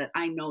attending so that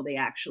I know they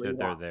actually That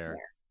they're walked there.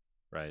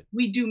 there. Right.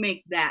 We do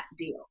make that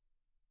deal.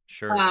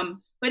 Sure.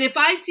 But if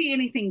I see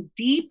anything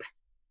deep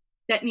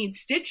that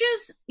needs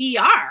stitches,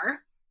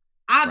 ER,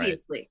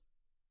 obviously.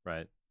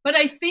 Right. But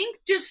I think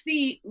just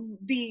the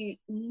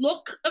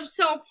look of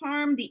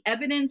self-harm, the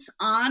evidence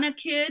on a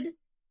kid,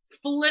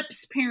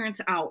 flips parents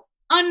out,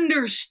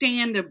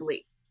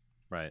 understandably.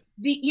 Right.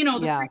 The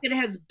fact that it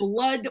has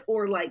blood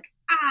or like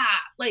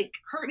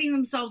hurting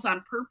themselves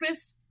on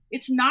purpose,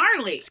 it's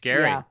gnarly.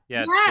 Scary. Yeah,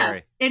 yes, scary.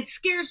 It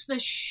scares the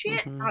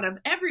shit out of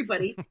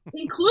everybody,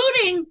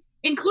 including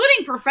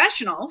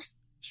professionals.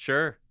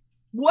 Sure.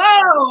 Whoa,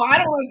 I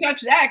don't want to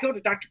touch that. Go to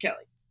Dr.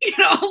 Kelly.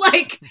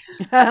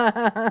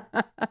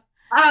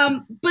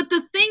 But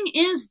the thing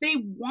is, they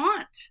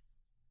want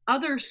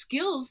other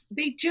skills.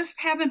 They just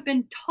haven't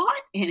been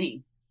taught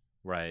any.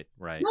 Right.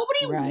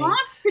 Nobody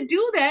wants to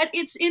do that.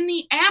 It's in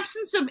the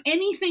absence of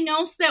anything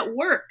else that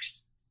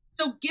works.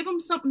 So give them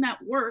something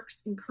that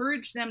works.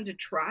 Encourage them to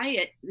try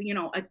it.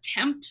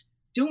 Attempt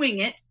doing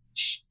it.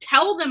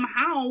 Tell them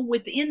how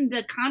within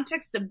the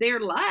context of their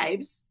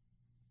lives.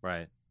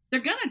 Right. They're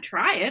going to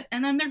try it,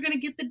 and then they're going to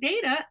get the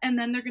data, and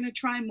then they're going to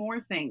try more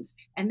things.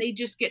 And they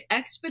just get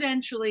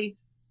exponentially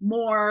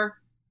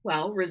more,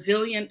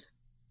 resilient,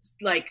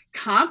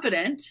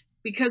 confident,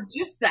 because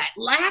just that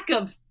lack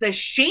of the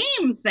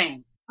shame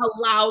thing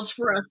allows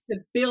for us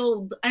to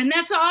build. And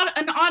that's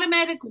an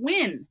automatic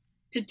win.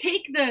 To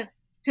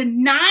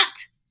not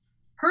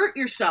hurt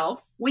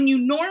yourself when you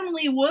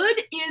normally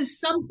would is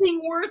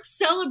something worth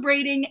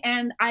celebrating.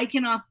 And I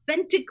can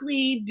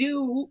authentically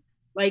do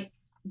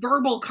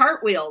verbal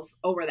cartwheels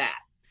over that.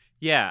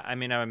 Yeah, I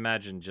mean, I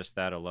imagine just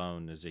that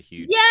alone is a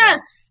huge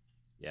yes step.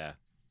 Yeah.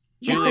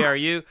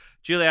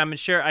 Julie, I'm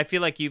sure, I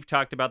feel like you've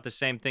talked about the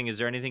same thing. Is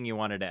there anything you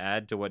wanted to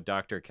add to what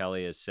Dr.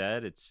 Kelly has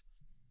said?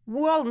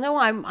 Well, no,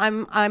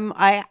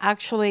 I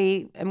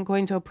actually am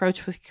going to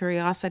approach with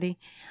curiosity,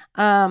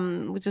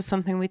 which is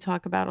something we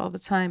talk about all the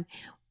time.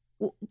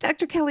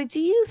 Dr. Kelly, do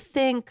you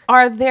think,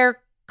 are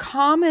there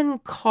common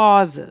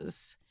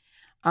causes,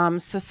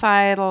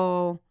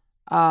 societal,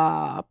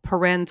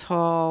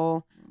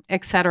 parental,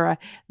 etc.,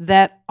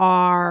 that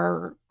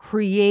are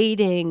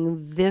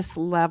creating this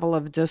level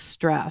of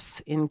distress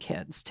in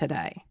kids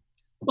today?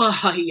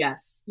 Well,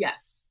 yes.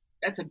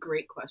 That's a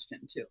great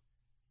question too.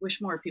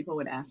 Wish more people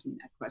would ask me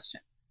that question.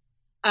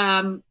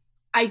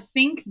 I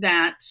think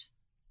that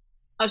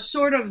a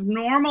sort of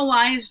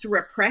normalized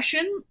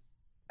repression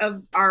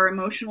of our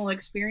emotional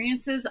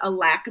experiences, a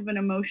lack of an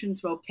emotions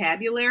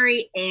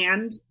vocabulary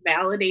and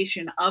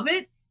validation of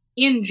it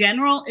in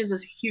general is a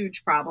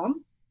huge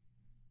problem.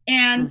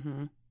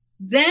 And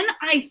then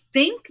I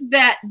think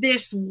that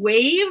this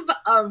wave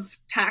of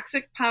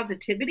toxic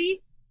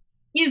positivity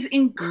is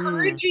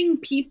encouraging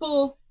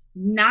people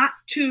not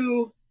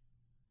to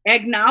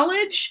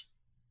acknowledge,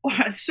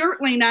 or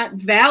certainly not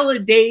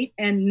validate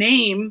and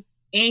name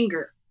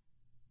anger.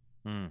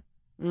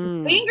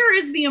 Anger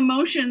is the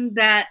emotion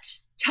that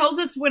tells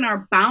us when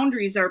our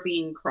boundaries are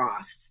being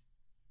crossed.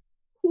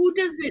 Who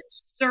does it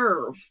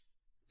serve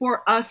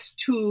for us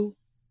to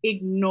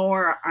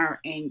ignore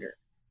our anger?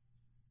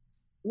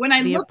 When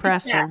I look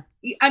oppressor. at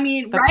that, I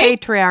mean, the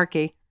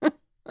patriarchy.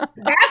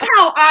 That's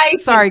how I.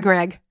 Sorry,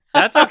 Greg.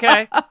 That's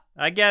okay.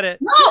 I get it.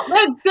 No,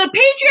 the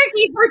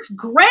patriarchy hurts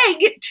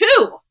Greg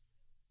too.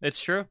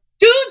 It's true.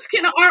 Dudes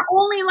are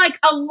only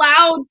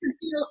allowed to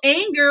feel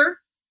anger.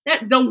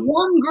 That the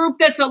one group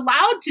that's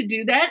allowed to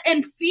do that,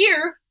 and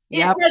fear.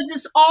 It has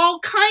this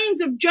all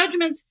kinds of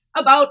judgments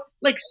about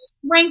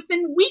strength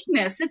and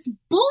weakness. It's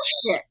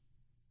bullshit.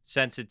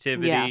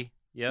 Sensitivity.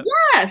 Yeah.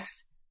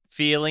 Yes.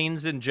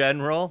 Feelings in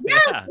general.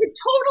 Yes, it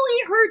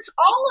totally hurts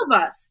all of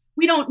us.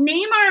 We don't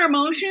name our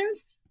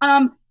emotions.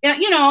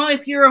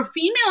 If you're a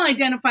female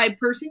identified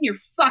person, you're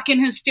fucking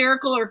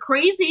hysterical or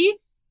crazy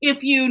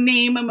if you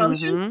name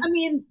emotions. I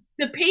mean,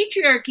 the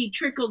patriarchy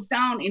trickles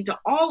down into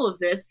all of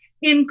this,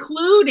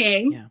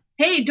 including,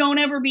 hey, don't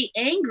ever be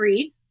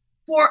angry.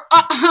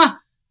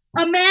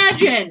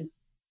 Imagine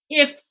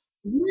if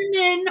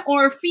women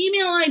or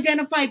female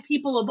identified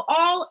people of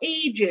all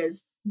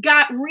ages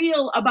got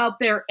real about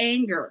their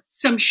anger,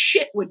 some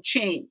shit would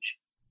change.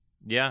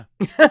 Yeah.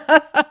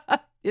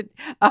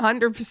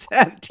 100%.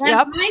 Yep. And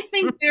I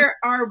think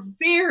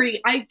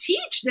I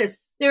teach this,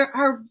 there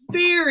are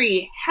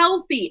very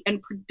healthy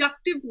and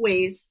productive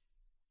ways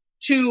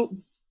to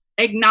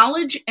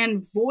acknowledge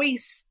and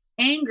voice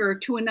anger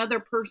to another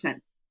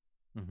person.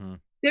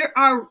 There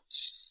are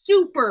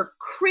super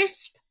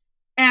crisp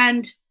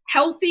and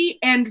healthy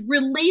and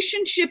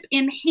relationship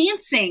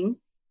enhancing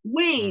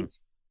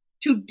ways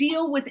to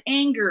deal with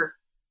anger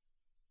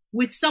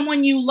with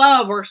someone you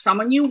love or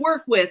someone you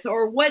work with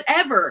or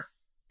whatever.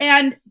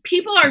 And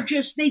people are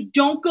just, they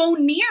don't go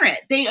near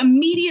it. They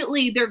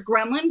immediately, their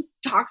gremlin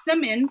talks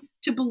them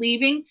into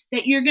believing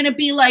that you're going to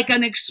be like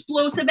an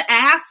explosive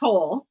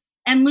asshole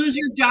and lose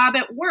your job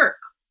at work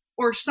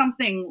or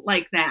something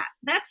like that.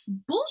 That's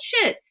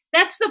bullshit.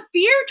 That's the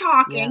fear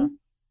talking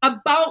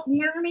about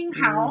learning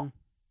how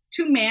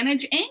to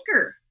manage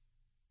anger.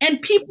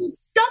 And people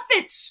stuff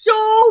it so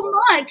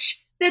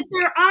much that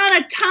they're on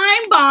a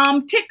time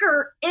bomb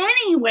ticker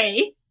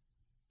anyway.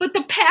 But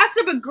the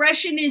passive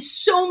aggression is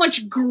so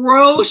much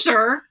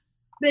grosser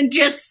than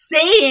just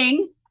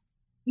saying,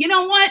 you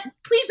know what?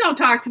 Please don't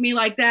talk to me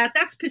like that.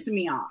 That's pissing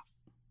me off.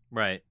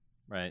 Right,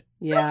 right.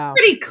 Yeah. That's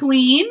pretty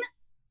clean.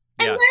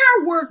 And there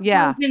are work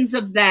versions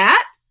of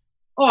that.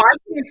 Oh,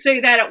 I can't say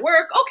that at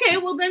work. Okay,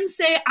 well then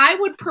say, I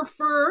would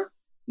prefer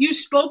you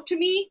spoke to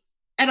me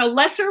at a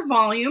lesser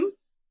volume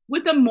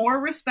with a more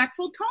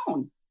respectful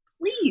tone.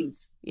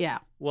 Please. Yeah.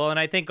 Well, and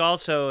I think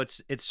also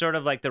it's sort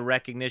of like the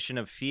recognition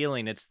of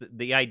feeling. It's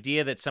the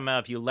idea that somehow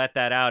if you let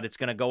that out, it's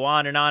going to go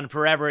on and on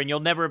forever and you'll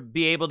never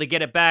be able to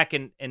get it back.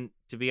 And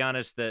to be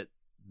honest, the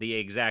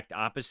exact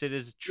opposite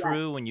is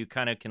true. When you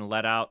kind of can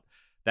let out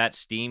that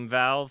steam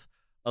valve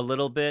a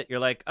little bit, you're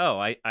like, oh,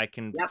 I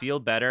can feel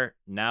better.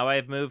 Now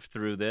I've moved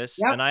through this.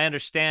 And I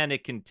understand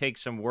it can take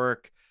some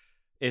work,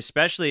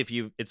 especially if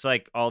it's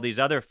like all these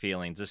other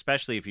feelings,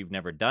 especially if you've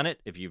never done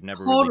it, if you've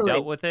never really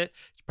dealt with it,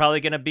 it's probably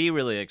going to be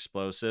really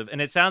explosive. And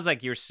it sounds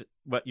like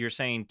what you're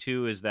saying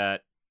too, is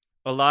that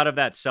a lot of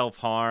that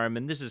self-harm,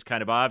 and this is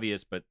kind of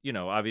obvious, but you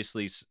know,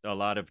 obviously a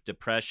lot of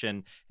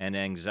depression and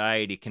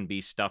anxiety can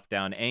be stuffed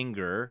down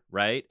anger,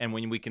 right? And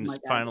when we can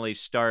finally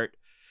start,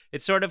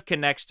 it sort of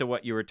connects to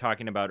what you were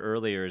talking about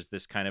earlier, is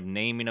this kind of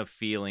naming of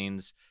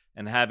feelings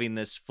and having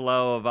this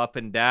flow of up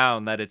and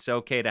down, that it's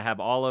okay to have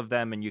all of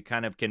them and you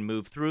kind of can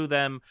move through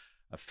them.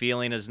 A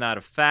feeling is not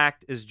a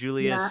fact, as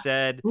Julia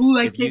said. Ooh,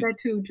 I say that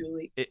too,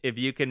 Julie. If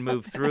you can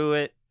move through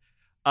it.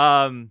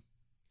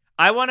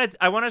 I want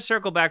to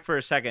circle back for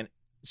a second.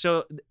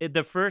 So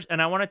the first,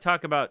 and I want to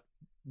talk about,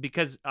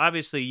 because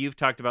obviously you've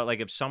talked about, like,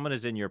 if someone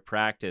is in your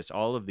practice,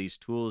 all of these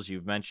tools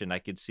you've mentioned, I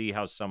could see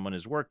how someone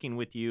is working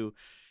with you.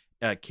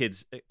 A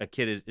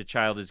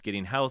child is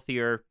getting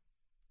healthier.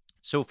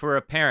 So for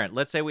a parent,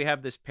 let's say we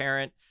have this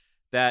parent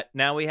that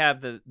now we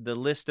have the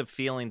list of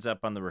feelings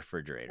up on the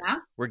refrigerator. Yeah.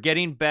 We're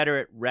getting better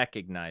at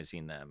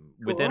recognizing them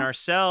within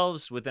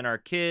ourselves, within our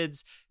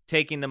kids,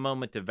 taking the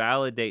moment to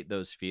validate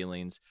those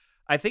feelings.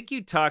 I think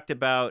you talked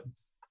about,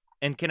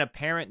 and can a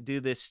parent do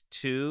this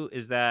too?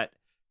 Is that,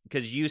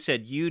 because you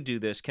said you do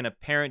this, can a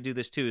parent do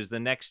this too? Is the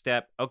next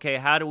step, okay,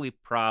 how do we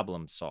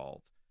problem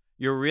solve?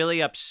 You're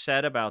really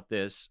upset about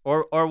this,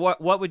 or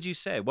what would you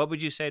say? What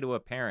would you say to a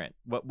parent?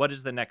 What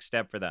is the next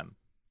step for them?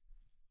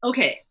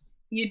 Okay,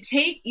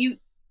 you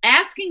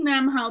asking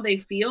them how they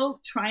feel,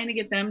 trying to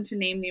get them to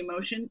name the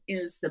emotion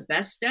is the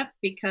best step,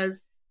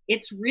 because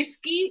it's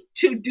risky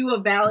to do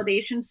a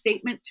validation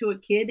statement to a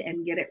kid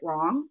and get it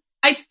wrong.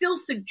 I still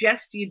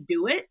suggest you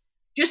do it.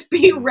 Just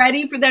be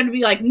ready for them to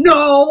be like,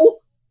 no.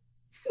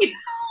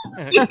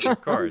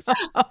 Of course.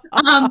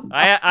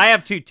 I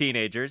have 2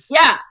 teenagers.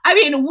 Yeah. I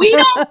mean, we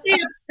don't stay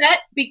upset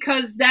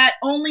because that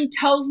only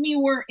tells me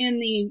we're in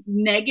the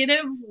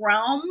negative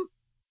realm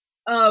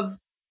of,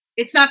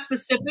 it's not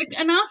specific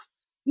enough.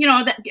 You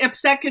know, that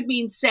upset could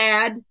mean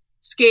sad,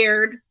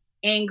 scared,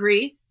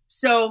 angry.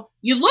 So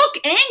you look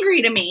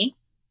angry to me,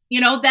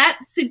 you know, that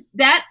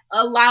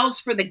allows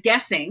for the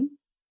guessing.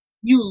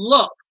 You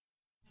look,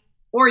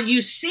 or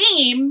you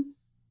seem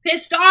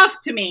pissed off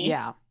to me.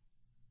 Yeah.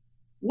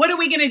 What are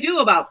we going to do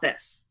about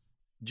this?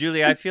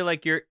 Julie, I feel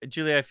like you're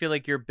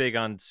big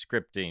on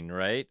scripting,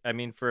 right? I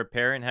mean, for a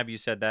parent, have you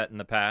said that in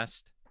the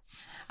past?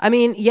 I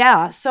mean,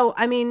 yeah. So,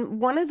 I mean,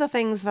 one of the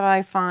things that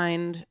I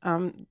find,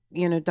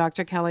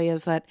 Dr. Kelly,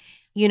 is that,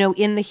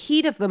 in the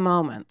heat of the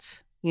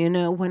moment,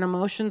 when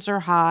emotions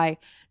are high,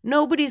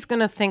 nobody's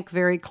going to think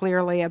very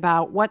clearly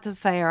about what to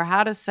say or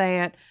how to say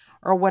it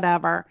or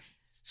whatever.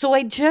 So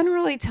I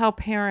generally tell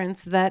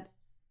parents that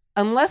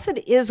unless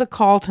it is a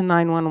call to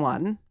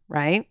 911,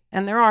 right?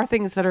 And there are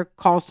things that are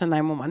calls to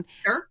 911.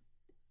 Sure.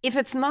 If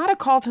it's not a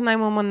call to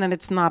 911, then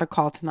it's not a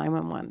call to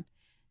 911.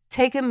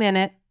 Take a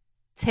minute,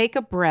 take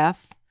a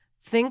breath,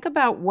 think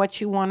about what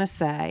you want to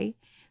say,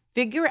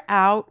 figure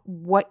out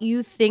what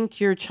you think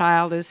your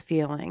child is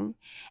feeling,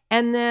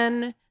 and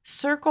then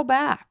circle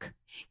back.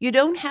 You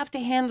don't have to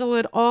handle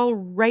it all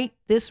right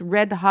this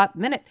red hot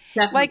minute.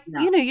 Definitely like,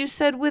 not. You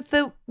said with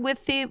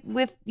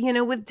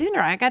dinner,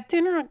 I got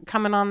dinner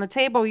coming on the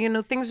table,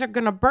 things are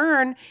going to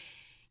burn.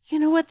 You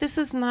know what? This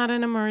is not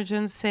an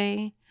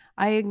emergency.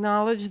 I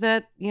acknowledge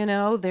that,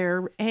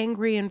 they're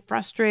angry and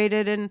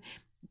frustrated and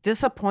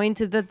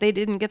disappointed that they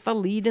didn't get the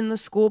lead in the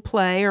school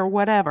play or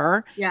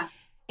whatever. Yeah.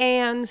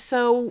 And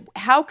so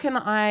how can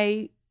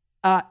I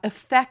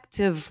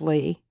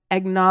effectively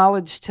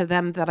acknowledge to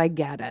them that I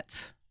get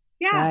it?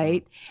 Yeah.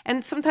 Right.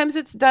 And sometimes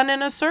it's done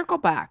in a circle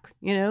back,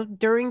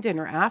 during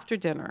dinner, after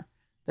dinner,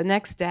 the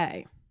next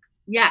day.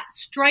 Yeah.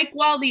 Strike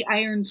while the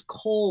iron's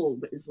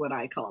cold is what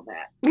I call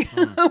that.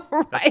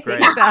 Right. great.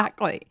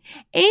 Exactly.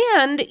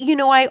 And,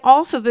 I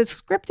also, the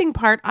scripting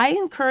part, I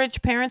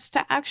encourage parents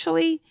to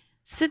actually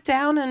sit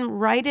down and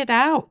write it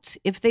out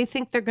if they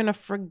think they're going to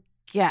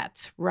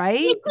forget, right?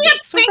 You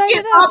can't So think write it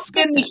it out, up in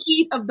script the it.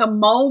 heat of the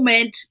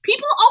moment.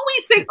 People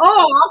always think,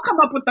 oh, I'll come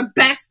up with the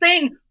best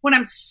thing when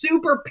I'm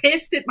super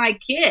pissed at my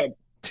kid.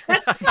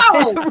 That's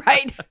no.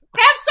 Right.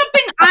 Have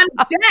something on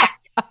deck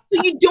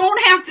so you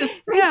don't have to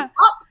think up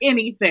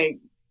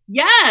anything.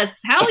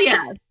 Yes. Hell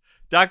yes.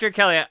 Dr.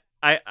 Kelly,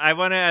 I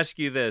want to ask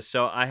you this.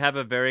 So I have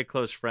a very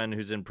close friend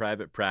who's in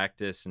private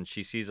practice, and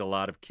she sees a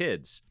lot of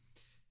kids.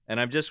 And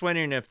I'm just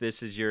wondering if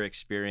this is your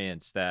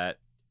experience, that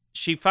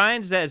she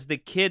finds that as the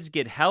kids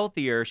get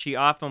healthier, she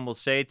often will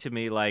say to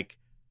me, like,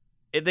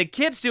 the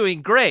kid's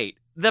doing great.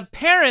 The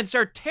parents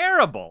are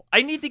terrible.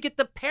 I need to get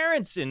the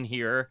parents in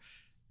here.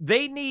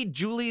 They need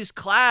Julie's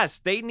class.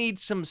 They need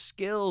some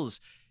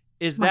skills.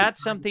 Is that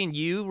something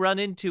you run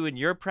into in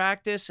your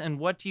practice? And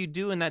what do you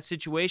do in that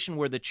situation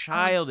where the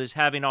child is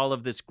having all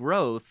of this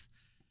growth,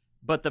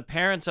 but the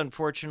parents,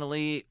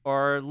 unfortunately,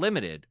 are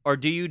limited? Or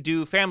do you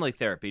do family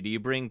therapy? Do you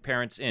bring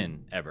parents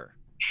in ever?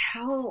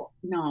 Hell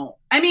no.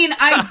 I mean,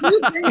 I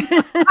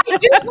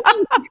do.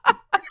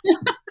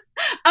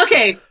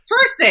 Okay,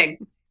 first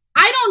thing.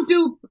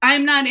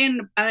 I'm not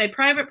in my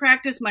private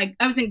practice. I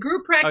was in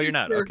group practice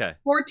for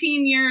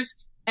 14 years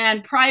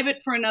and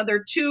private for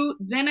another 2.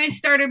 Then I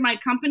started my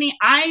company.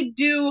 I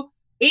do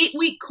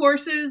 8-week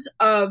courses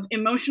of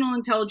emotional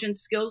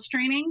intelligence skills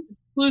training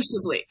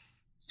exclusively.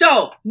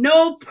 So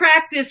no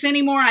practice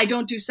anymore. I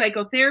don't do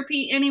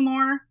psychotherapy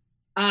anymore.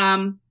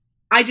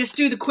 I just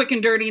do the quick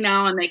and dirty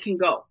now, and they can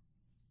go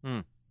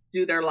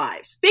do their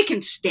lives. They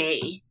can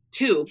stay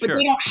too, but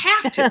they don't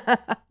have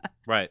to.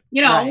 Right.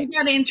 We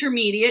got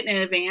intermediate and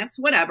advanced,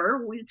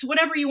 whatever. It's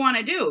whatever you want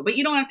to do, but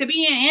you don't have to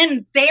be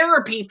in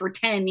therapy for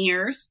 10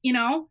 years,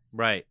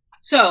 Right.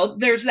 So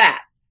there's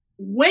that.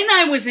 When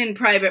I was in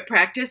private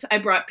practice, I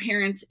brought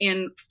parents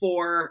in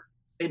for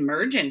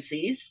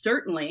emergencies,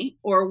 certainly,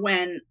 or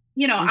when,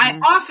 I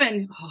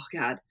often,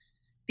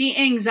 the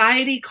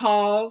anxiety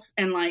calls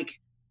and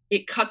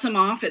it cuts them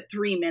off at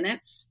 3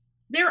 minutes.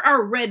 There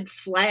are red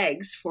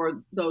flags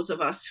for those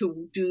of us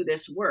who do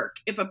this work.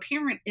 If a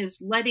parent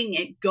is letting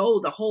it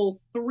go the whole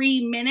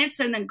 3 minutes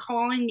and then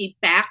calling me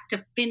back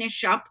to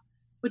finish up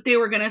what they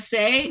were going to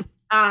say,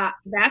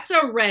 that's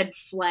a red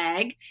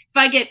flag. If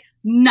I get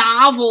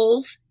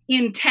novels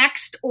in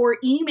text or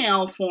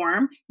email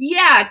form,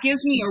 it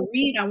gives me a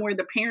read on where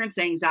the parent's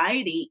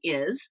anxiety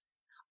is.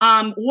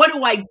 What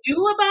do I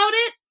do about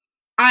it?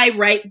 I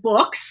write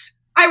books.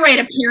 I write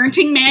a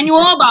parenting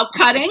manual about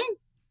cutting.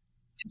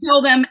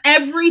 Tell them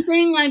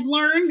everything I've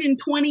learned in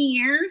 20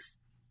 years.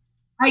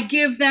 I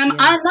give them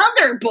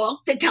another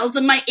book that tells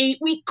them my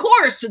 8-week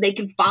course so they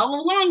can follow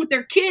along with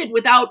their kid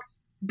without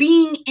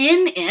being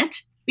in it.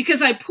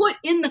 Because I put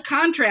in the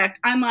contract,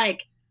 I'm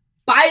like,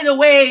 by the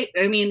way,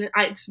 I mean,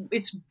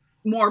 it's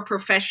more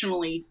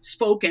professionally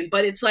spoken,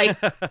 but it's like,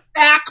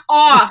 back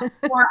off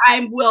or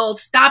I will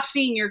stop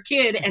seeing your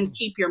kid and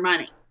keep your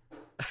money.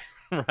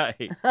 Right.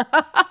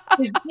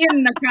 It's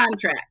in the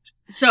contract.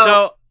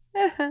 So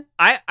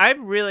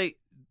I'm really,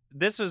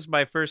 this was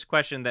my first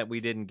question that we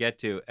didn't get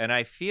to, and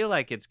I feel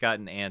like it's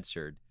gotten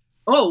answered.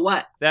 Oh,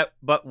 what?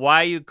 But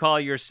why you call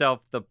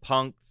yourself the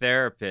punk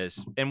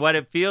therapist? And what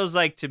it feels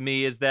like to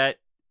me is that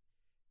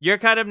you're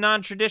kind of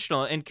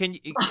non-traditional. And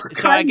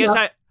I guess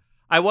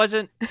I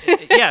wasn't,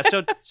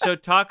 So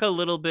talk a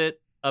little bit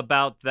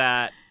about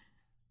that.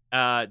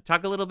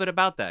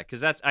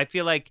 Because I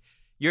feel like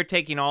you're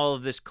taking all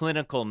of this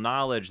clinical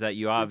knowledge that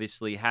you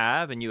obviously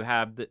have, and you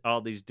have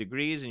all these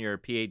degrees, and you're a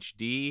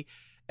PhD,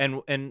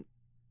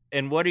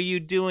 and what are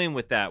you doing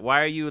with that?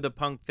 Why are you the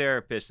punk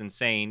therapist and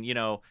saying, you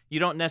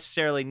don't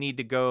necessarily need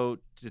to go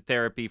to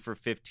therapy for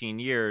 15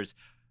 years.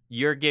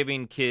 You're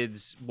giving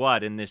kids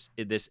what in this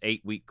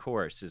 8-week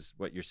course is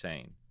what you're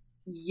saying.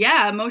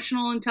 Yeah,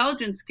 emotional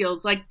intelligence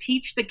skills, like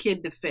teach the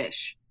kid to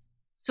fish.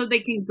 So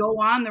they can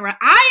go on the route.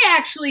 I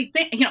actually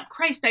think,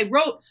 Christ, I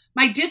wrote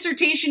my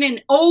dissertation in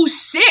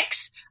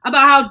 2006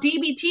 about how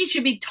DBT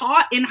should be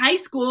taught in high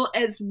school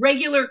as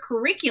regular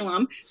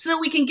curriculum so that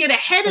we can get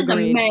ahead of the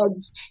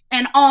meds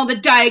and all the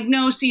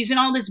diagnoses and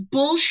all this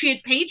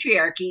bullshit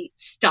patriarchy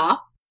stuff.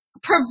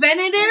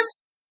 Preventative.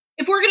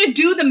 If we're going to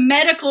do the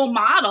medical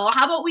model,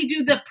 how about we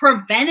do the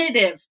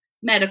preventative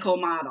medical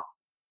model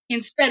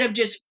instead of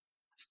just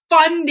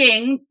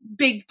funding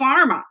big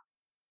pharma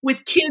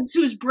with kids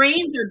whose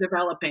brains are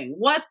developing?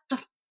 What the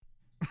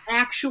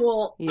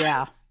actual...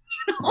 Yeah.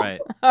 Right.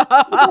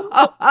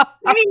 I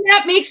mean,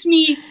 that makes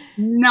me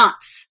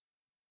nuts.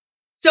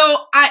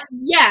 So,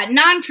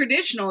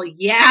 non-traditional.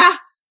 Yeah,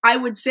 I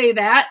would say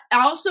that.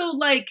 Also,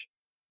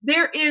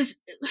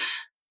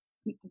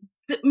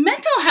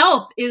 mental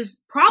health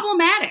is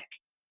problematic.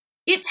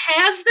 It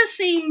has the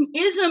same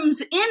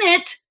isms in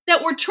it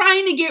that we're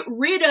trying to get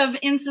rid of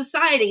in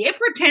society. It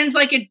pretends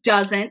like it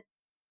doesn't.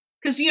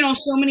 because,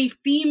 so many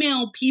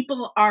female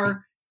people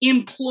are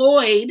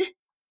employed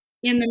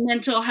in the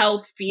mental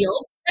health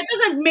field. That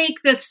doesn't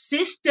make the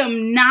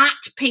system not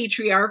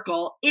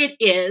patriarchal. It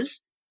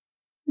is.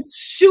 It's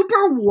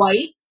super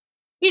white.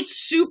 It's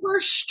super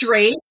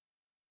straight.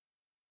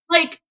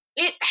 Like,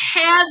 it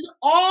has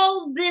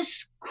all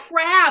this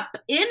crap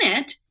in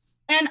it.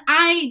 And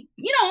I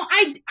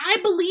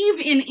believe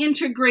in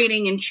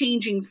integrating and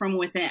changing from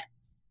within.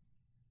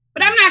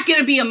 But I'm not going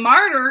to be a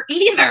martyr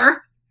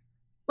either.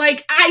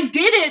 Like, I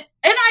did it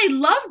and I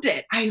loved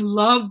it. I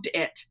loved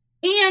it.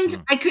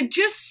 And I could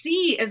just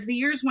see as the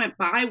years went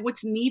by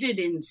what's needed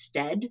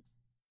instead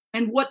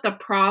and what the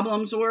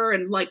problems were,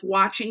 and like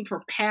watching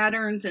for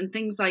patterns and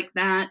things like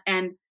that,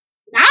 and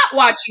not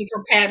watching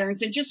for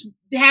patterns and just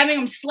having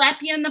them slap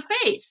you in the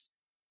face.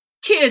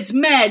 Kids,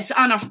 meds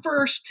on a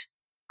first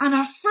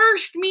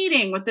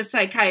meeting with the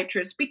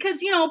psychiatrist,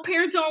 because,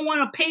 parents don't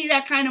want to pay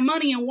that kind of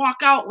money and walk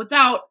out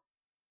without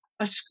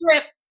a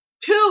script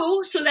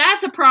too. So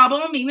that's a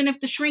problem, even if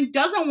the shrink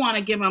doesn't want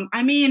to give them.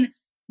 I mean,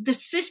 the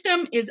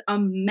system is a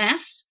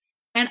mess,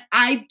 and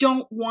I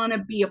don't want to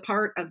be a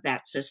part of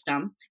that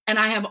system. And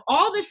I have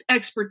all this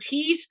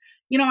expertise.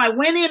 I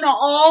went into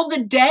all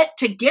the debt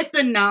to get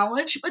the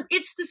knowledge, but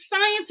it's the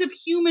science of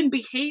human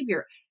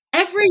behavior.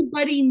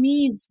 Everybody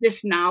needs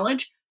this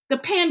knowledge. The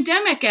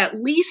pandemic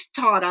at least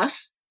taught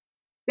us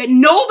that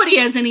nobody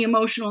has any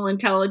emotional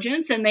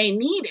intelligence and they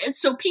need it.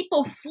 So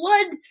people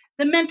flood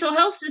the mental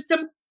health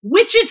system,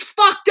 which is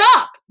fucked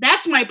up.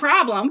 That's my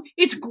problem.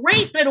 It's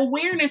great that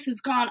awareness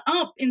has gone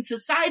up in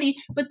society,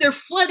 but they're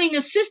flooding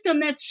a system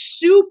that's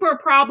super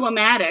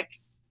problematic.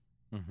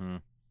 Mm-hmm.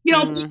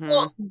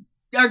 People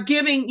are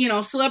giving,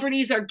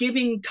 celebrities are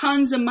giving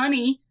tons of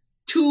money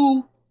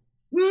to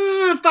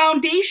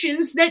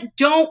foundations that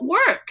don't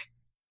work.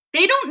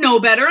 They don't know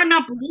better. I'm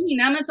not blaming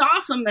them. It's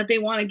awesome that they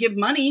want to give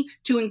money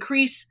to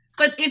increase,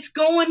 but it's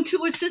going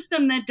to a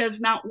system that does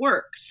not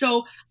work.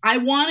 So I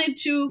wanted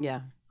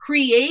to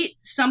create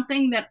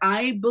something that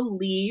I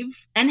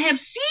believe and have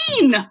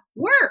seen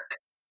work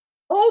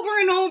over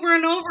and over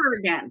and over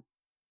again.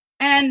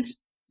 And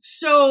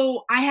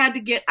so I had to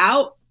get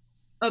out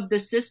of the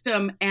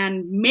system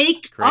and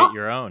create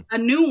your own, a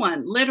new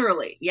one,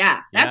 literally.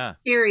 Yeah, that's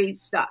scary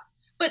stuff.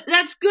 But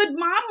that's good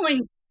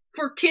modeling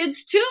for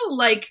kids too.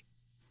 Like,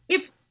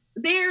 if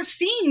they're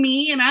seeing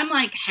me and I'm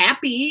like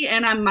happy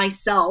and I'm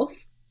myself.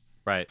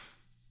 Right.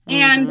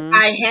 And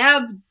I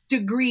have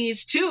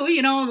degrees too,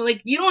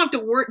 like, you don't have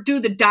to do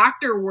the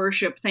doctor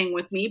worship thing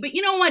with me, but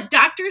you know what?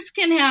 Doctors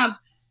can have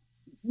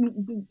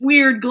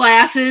weird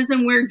glasses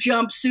and wear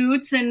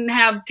jumpsuits and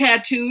have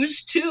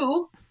tattoos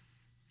too.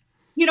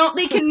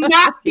 They can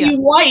not be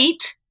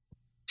white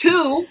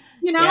too,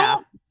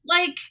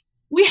 like,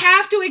 we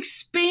have to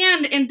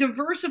expand and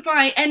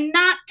diversify, and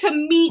not to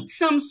meet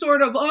some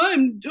sort of,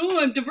 I'm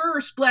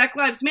diverse, Black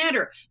Lives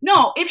Matter.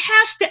 No, it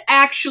has to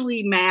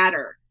actually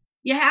matter.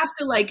 You have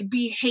to like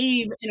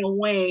behave in a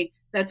way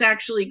that's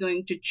actually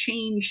going to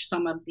change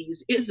some of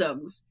these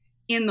isms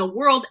in the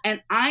world.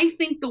 And I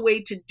think the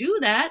way to do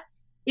that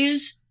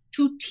is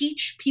to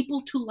teach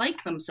people to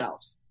like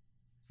themselves.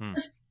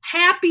 Because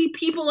happy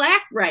people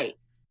act right.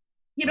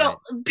 Happy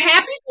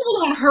people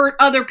don't hurt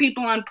other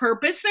people on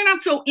purpose. They're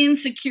not so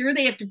insecure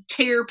they have to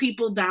tear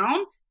people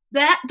down.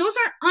 Those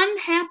are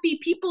unhappy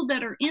people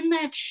that are in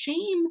that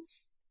shame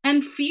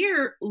and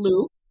fear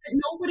loop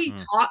that nobody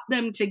taught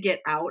them to get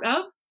out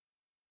of.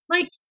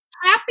 Like,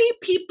 happy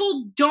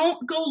people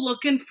don't go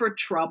looking for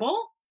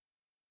trouble.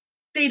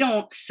 They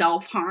don't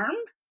self-harm.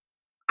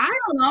 I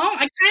don't know. I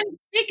kind of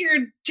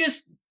figured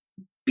just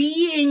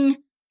being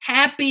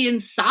happy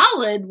and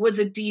solid was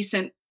a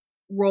decent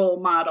role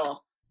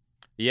model.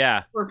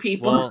 Yeah. For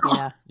people.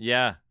 Well,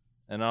 yeah.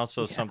 And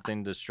also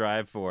something to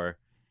strive for.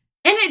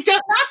 And it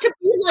does not to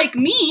be like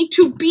me,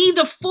 to be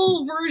the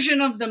full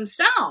version of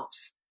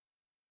themselves.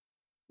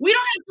 We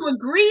don't have to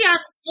agree on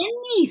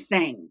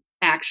anything,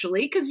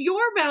 actually, because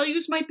your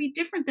values might be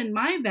different than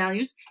my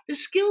values. The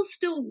skills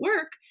still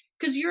work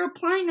because you're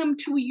applying them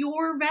to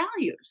your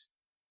values.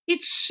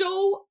 It's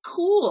so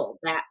cool,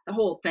 that the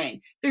whole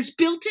thing. There's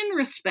built-in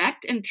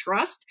respect and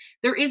trust.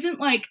 There isn't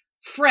like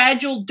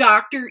fragile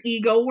doctor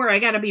ego where I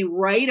got to be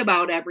right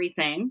about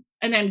everything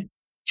and then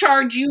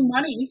charge you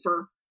money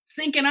for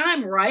thinking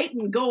I'm right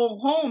and go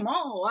home,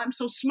 oh, I'm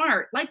so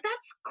smart. Like,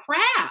 that's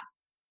crap.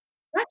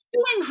 That's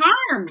doing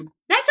harm.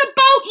 That's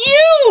about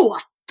you.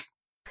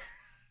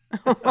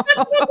 It's not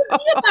supposed to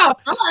be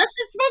about us.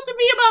 It's supposed to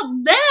be about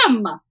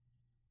them.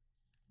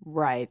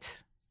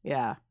 Right.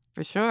 Yeah,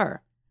 for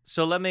sure.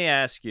 So let me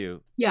ask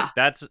you. Yeah.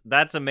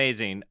 That's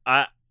amazing.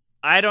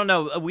 I don't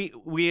know.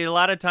 We a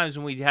lot of times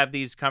when we have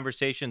these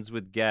conversations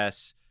with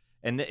guests,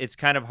 and it's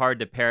kind of hard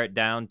to pare it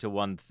down to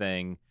one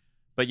thing.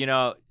 But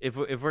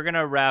if we're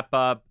gonna wrap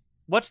up,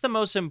 what's the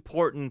most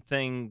important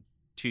thing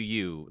to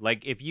you?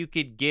 Like, if you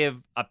could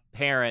give a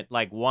parent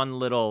like one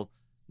little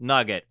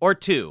nugget or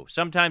two.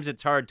 Sometimes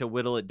it's hard to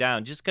whittle it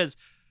down, just because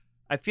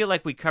I feel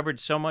like we covered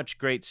so much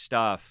great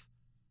stuff.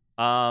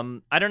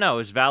 I don't know.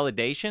 Is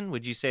validation?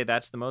 Would you say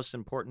that's the most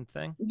important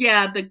thing?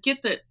 Yeah,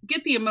 get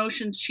the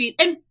emotions sheet.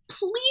 And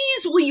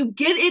please, will you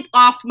get it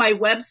off my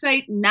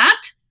website?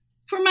 Not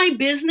for my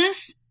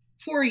business,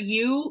 for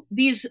you.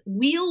 These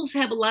wheels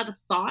have a lot of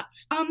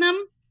thoughts on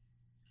them.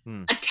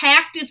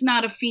 Attacked is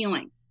not a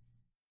feeling.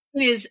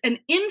 It is an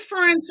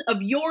inference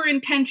of your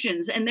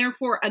intentions, and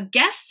therefore a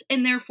guess,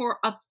 and therefore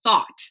a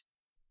thought.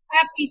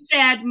 Happy,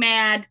 sad,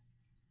 mad.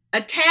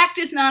 Attacked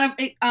is not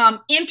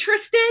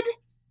interested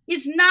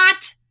is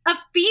not a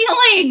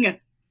feeling.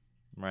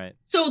 Right.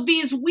 So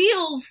these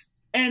wheels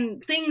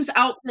and things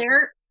out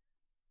there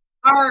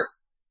are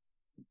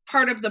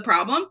part of the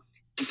problem.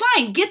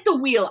 Fine, get the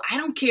wheel. I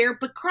don't care,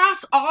 but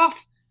cross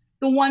off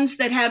the ones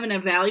that have an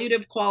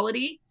evaluative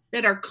quality,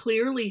 that are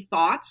clearly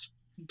thoughts.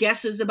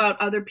 Guesses about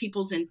other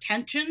people's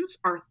intentions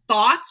are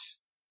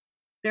thoughts.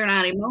 They're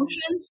not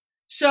emotions.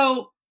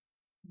 So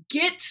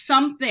get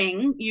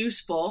something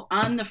useful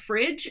on the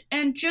fridge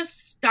and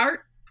just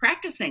start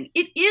practicing.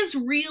 It is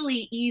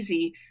really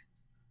easy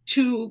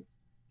to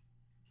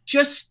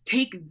just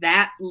take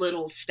that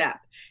little step.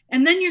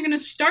 And then you're going to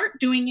start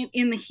doing it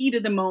in the heat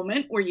of the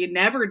moment where you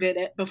never did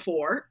it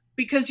before,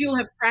 because you'll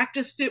have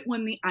practiced it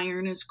when the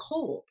iron is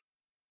cold.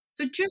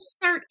 So just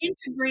start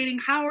integrating.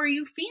 How are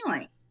you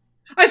feeling?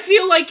 I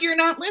feel like you're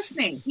not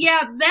listening.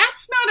 Yeah,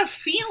 that's not a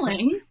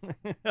feeling.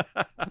 If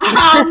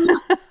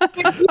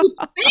you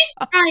think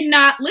I'm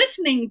not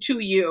listening to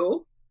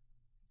you,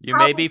 you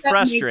may be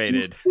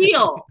frustrated.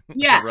 Feel?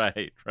 Yes.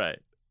 Right.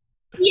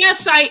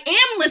 Yes, I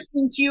am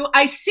listening to you.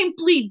 I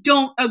simply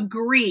don't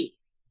agree.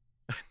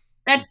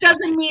 That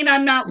doesn't mean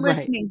I'm not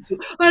listening to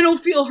you. I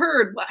don't feel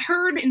heard. But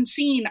heard and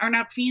seen are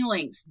not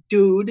feelings,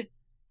 dude.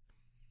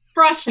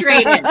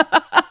 Frustrated.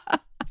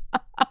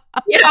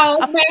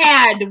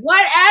 Mad,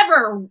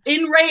 whatever,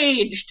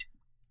 enraged.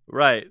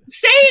 Right.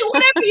 Say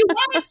whatever you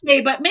want to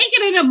say, but make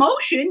it an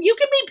emotion. You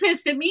can be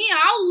pissed at me.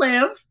 I'll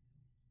live.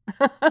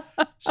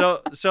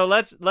 So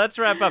let's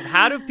wrap up.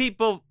 How do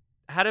people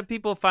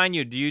find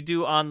you? Do you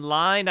do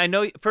online? I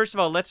know. First of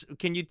all,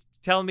 can you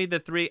tell me the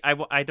three?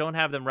 I don't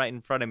have them right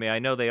in front of me. I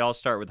know they all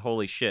start with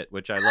holy shit,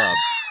 which I love.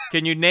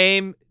 Can you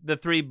name the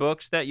 3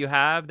 books that you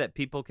have that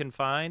people can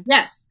find?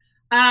 Yes.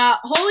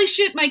 Holy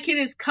Shit, My Kid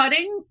is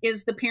Cutting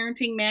is the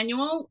parenting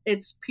manual.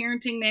 It's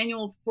parenting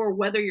manual for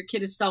whether your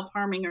kid is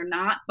self-harming or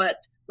not.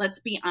 But let's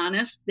be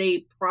honest,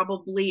 they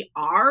probably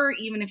are,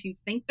 even if you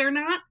think they're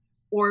not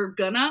or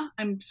gonna.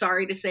 I'm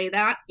sorry to say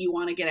that. You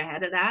want to get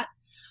ahead of that.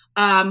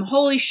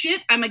 Holy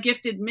Shit, I'm a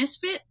Gifted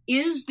Misfit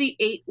is the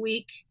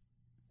 8-week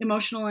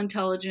emotional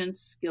intelligence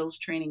skills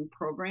training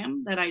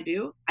program that I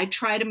do. I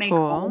try to make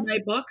all my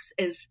books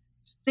as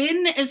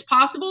thin as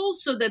possible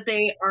so that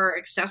they are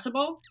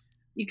accessible.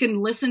 You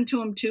can listen to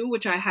them too,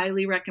 which I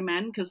highly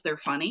recommend because they're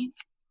funny.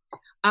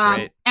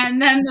 And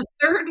then the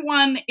third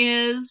one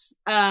is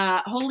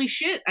Holy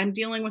Shit, I'm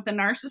Dealing with a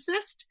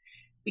Narcissist,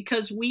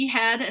 because we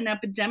had an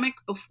epidemic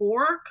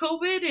before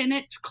COVID and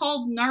it's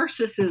called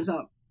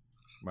narcissism.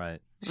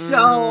 Right.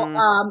 So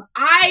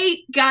I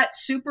got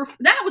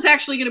that was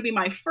actually going to be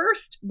my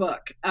first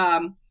book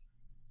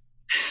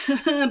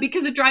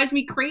because it drives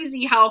me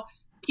crazy how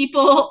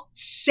people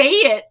say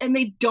it and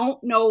they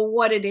don't know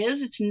what it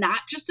is. It's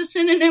not just a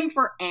synonym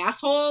for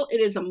asshole. It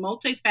is a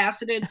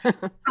multifaceted,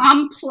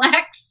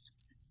 complex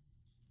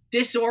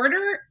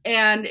disorder,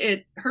 and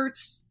it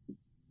hurts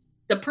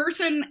the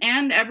person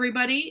and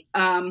everybody.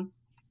 And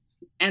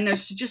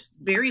there's just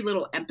very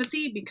little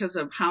empathy because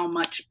of how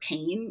much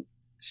pain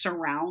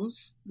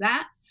surrounds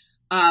that.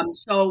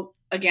 So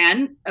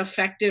again,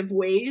 effective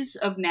ways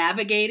of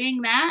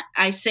navigating that.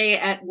 I say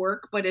at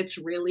work, but it's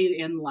really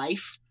in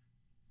life.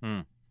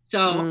 So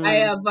I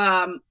have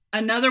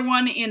another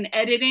one in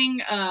editing.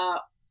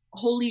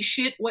 Holy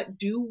Shit, What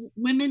Do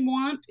Women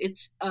Want?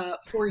 It's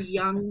for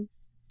young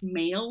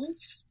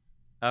males.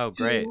 Oh,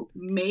 great.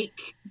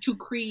 To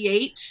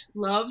create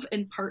love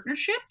and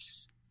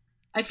partnerships.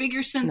 I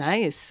figure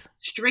since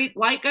straight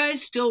white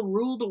guys still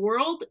rule the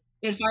world,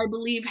 if I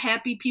believe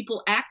happy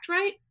people act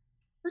right,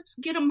 let's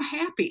get them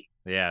happy.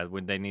 Yeah,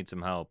 when they need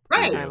some help.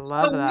 Right. I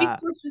love that.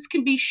 Resources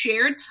can be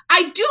shared.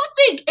 I do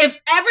think if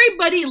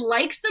everybody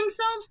likes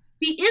themselves,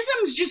 the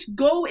isms just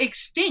go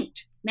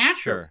extinct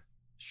naturally.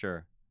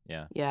 Sure.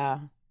 Yeah. Yeah,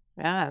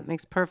 it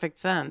makes perfect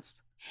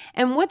sense.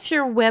 And what's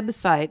your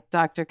website,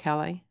 Dr.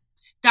 Kelly?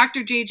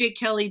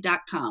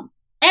 drjjkelly.com.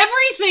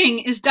 Everything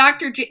is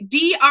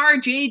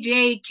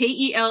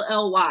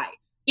DRJJKELLY.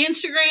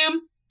 Instagram,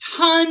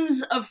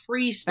 tons of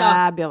free stuff.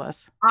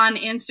 Fabulous. On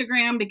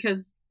Instagram,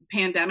 because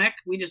pandemic,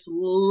 we just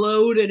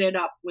loaded it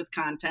up with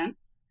content.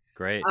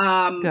 Great.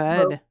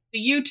 Good. The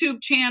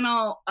YouTube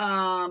channel,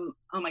 oh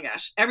my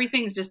gosh,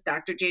 everything's just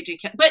Dr.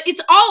 JJ Kelly, but it's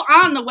all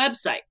on the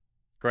website.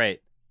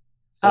 Great.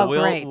 So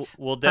great.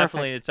 We'll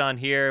definitely, Perfect. it's on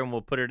here, and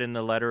we'll put it in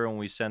the letter when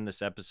we send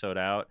this episode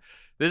out.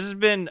 This has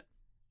been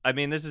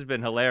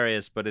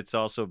hilarious, but it's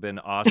also been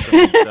awesome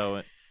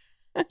and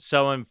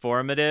so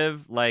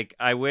informative. Like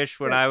I wish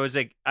when I was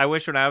a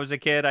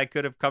kid I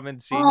could have come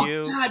and seen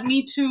you. Oh God,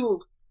 me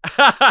too.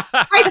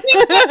 I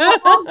think that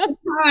all the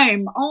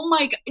time. Oh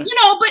my God.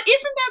 But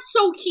isn't that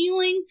so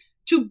healing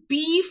to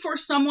be for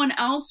someone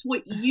else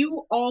what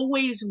you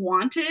always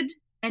wanted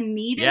and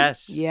needed?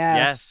 Yes.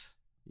 Yes.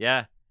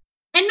 Yeah.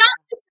 And not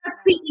that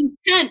that's the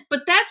intent,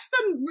 but that's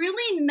the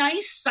really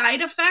nice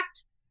side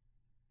effect.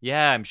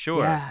 Yeah, I'm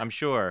sure. Yeah. I'm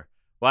sure.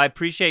 Well, I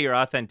appreciate your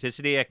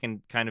authenticity. I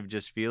can kind of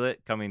just feel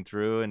it coming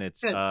through, and it's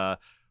Good.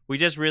 we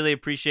just really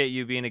appreciate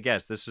you being a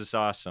guest. This was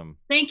awesome.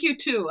 Thank you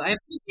too. I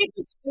appreciate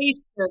the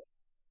space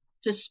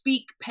to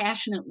speak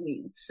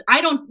passionately.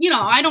 I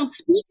don't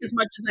speak as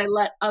much as I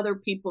let other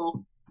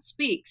people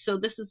speak. So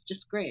this is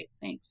just great.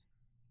 Thanks.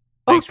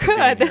 Thanks oh, for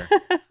being good.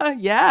 here.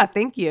 Yeah,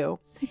 thank you.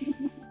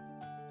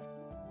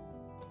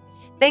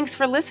 Thanks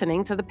for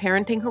listening to the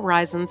Parenting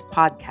Horizons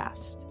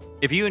podcast.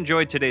 If you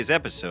enjoyed today's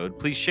episode,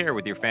 please share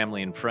with your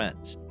family and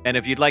friends. And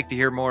if you'd like to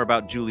hear more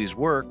about Julie's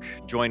work,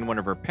 join one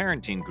of her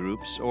parenting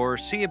groups, or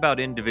see about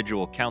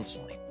individual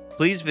counseling,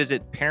 please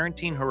visit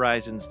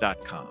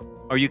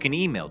parentinghorizons.com, or you can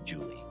email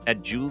Julie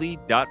at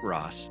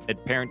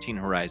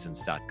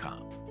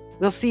julie.ross@parentinghorizons.com.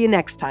 We'll see you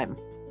next time.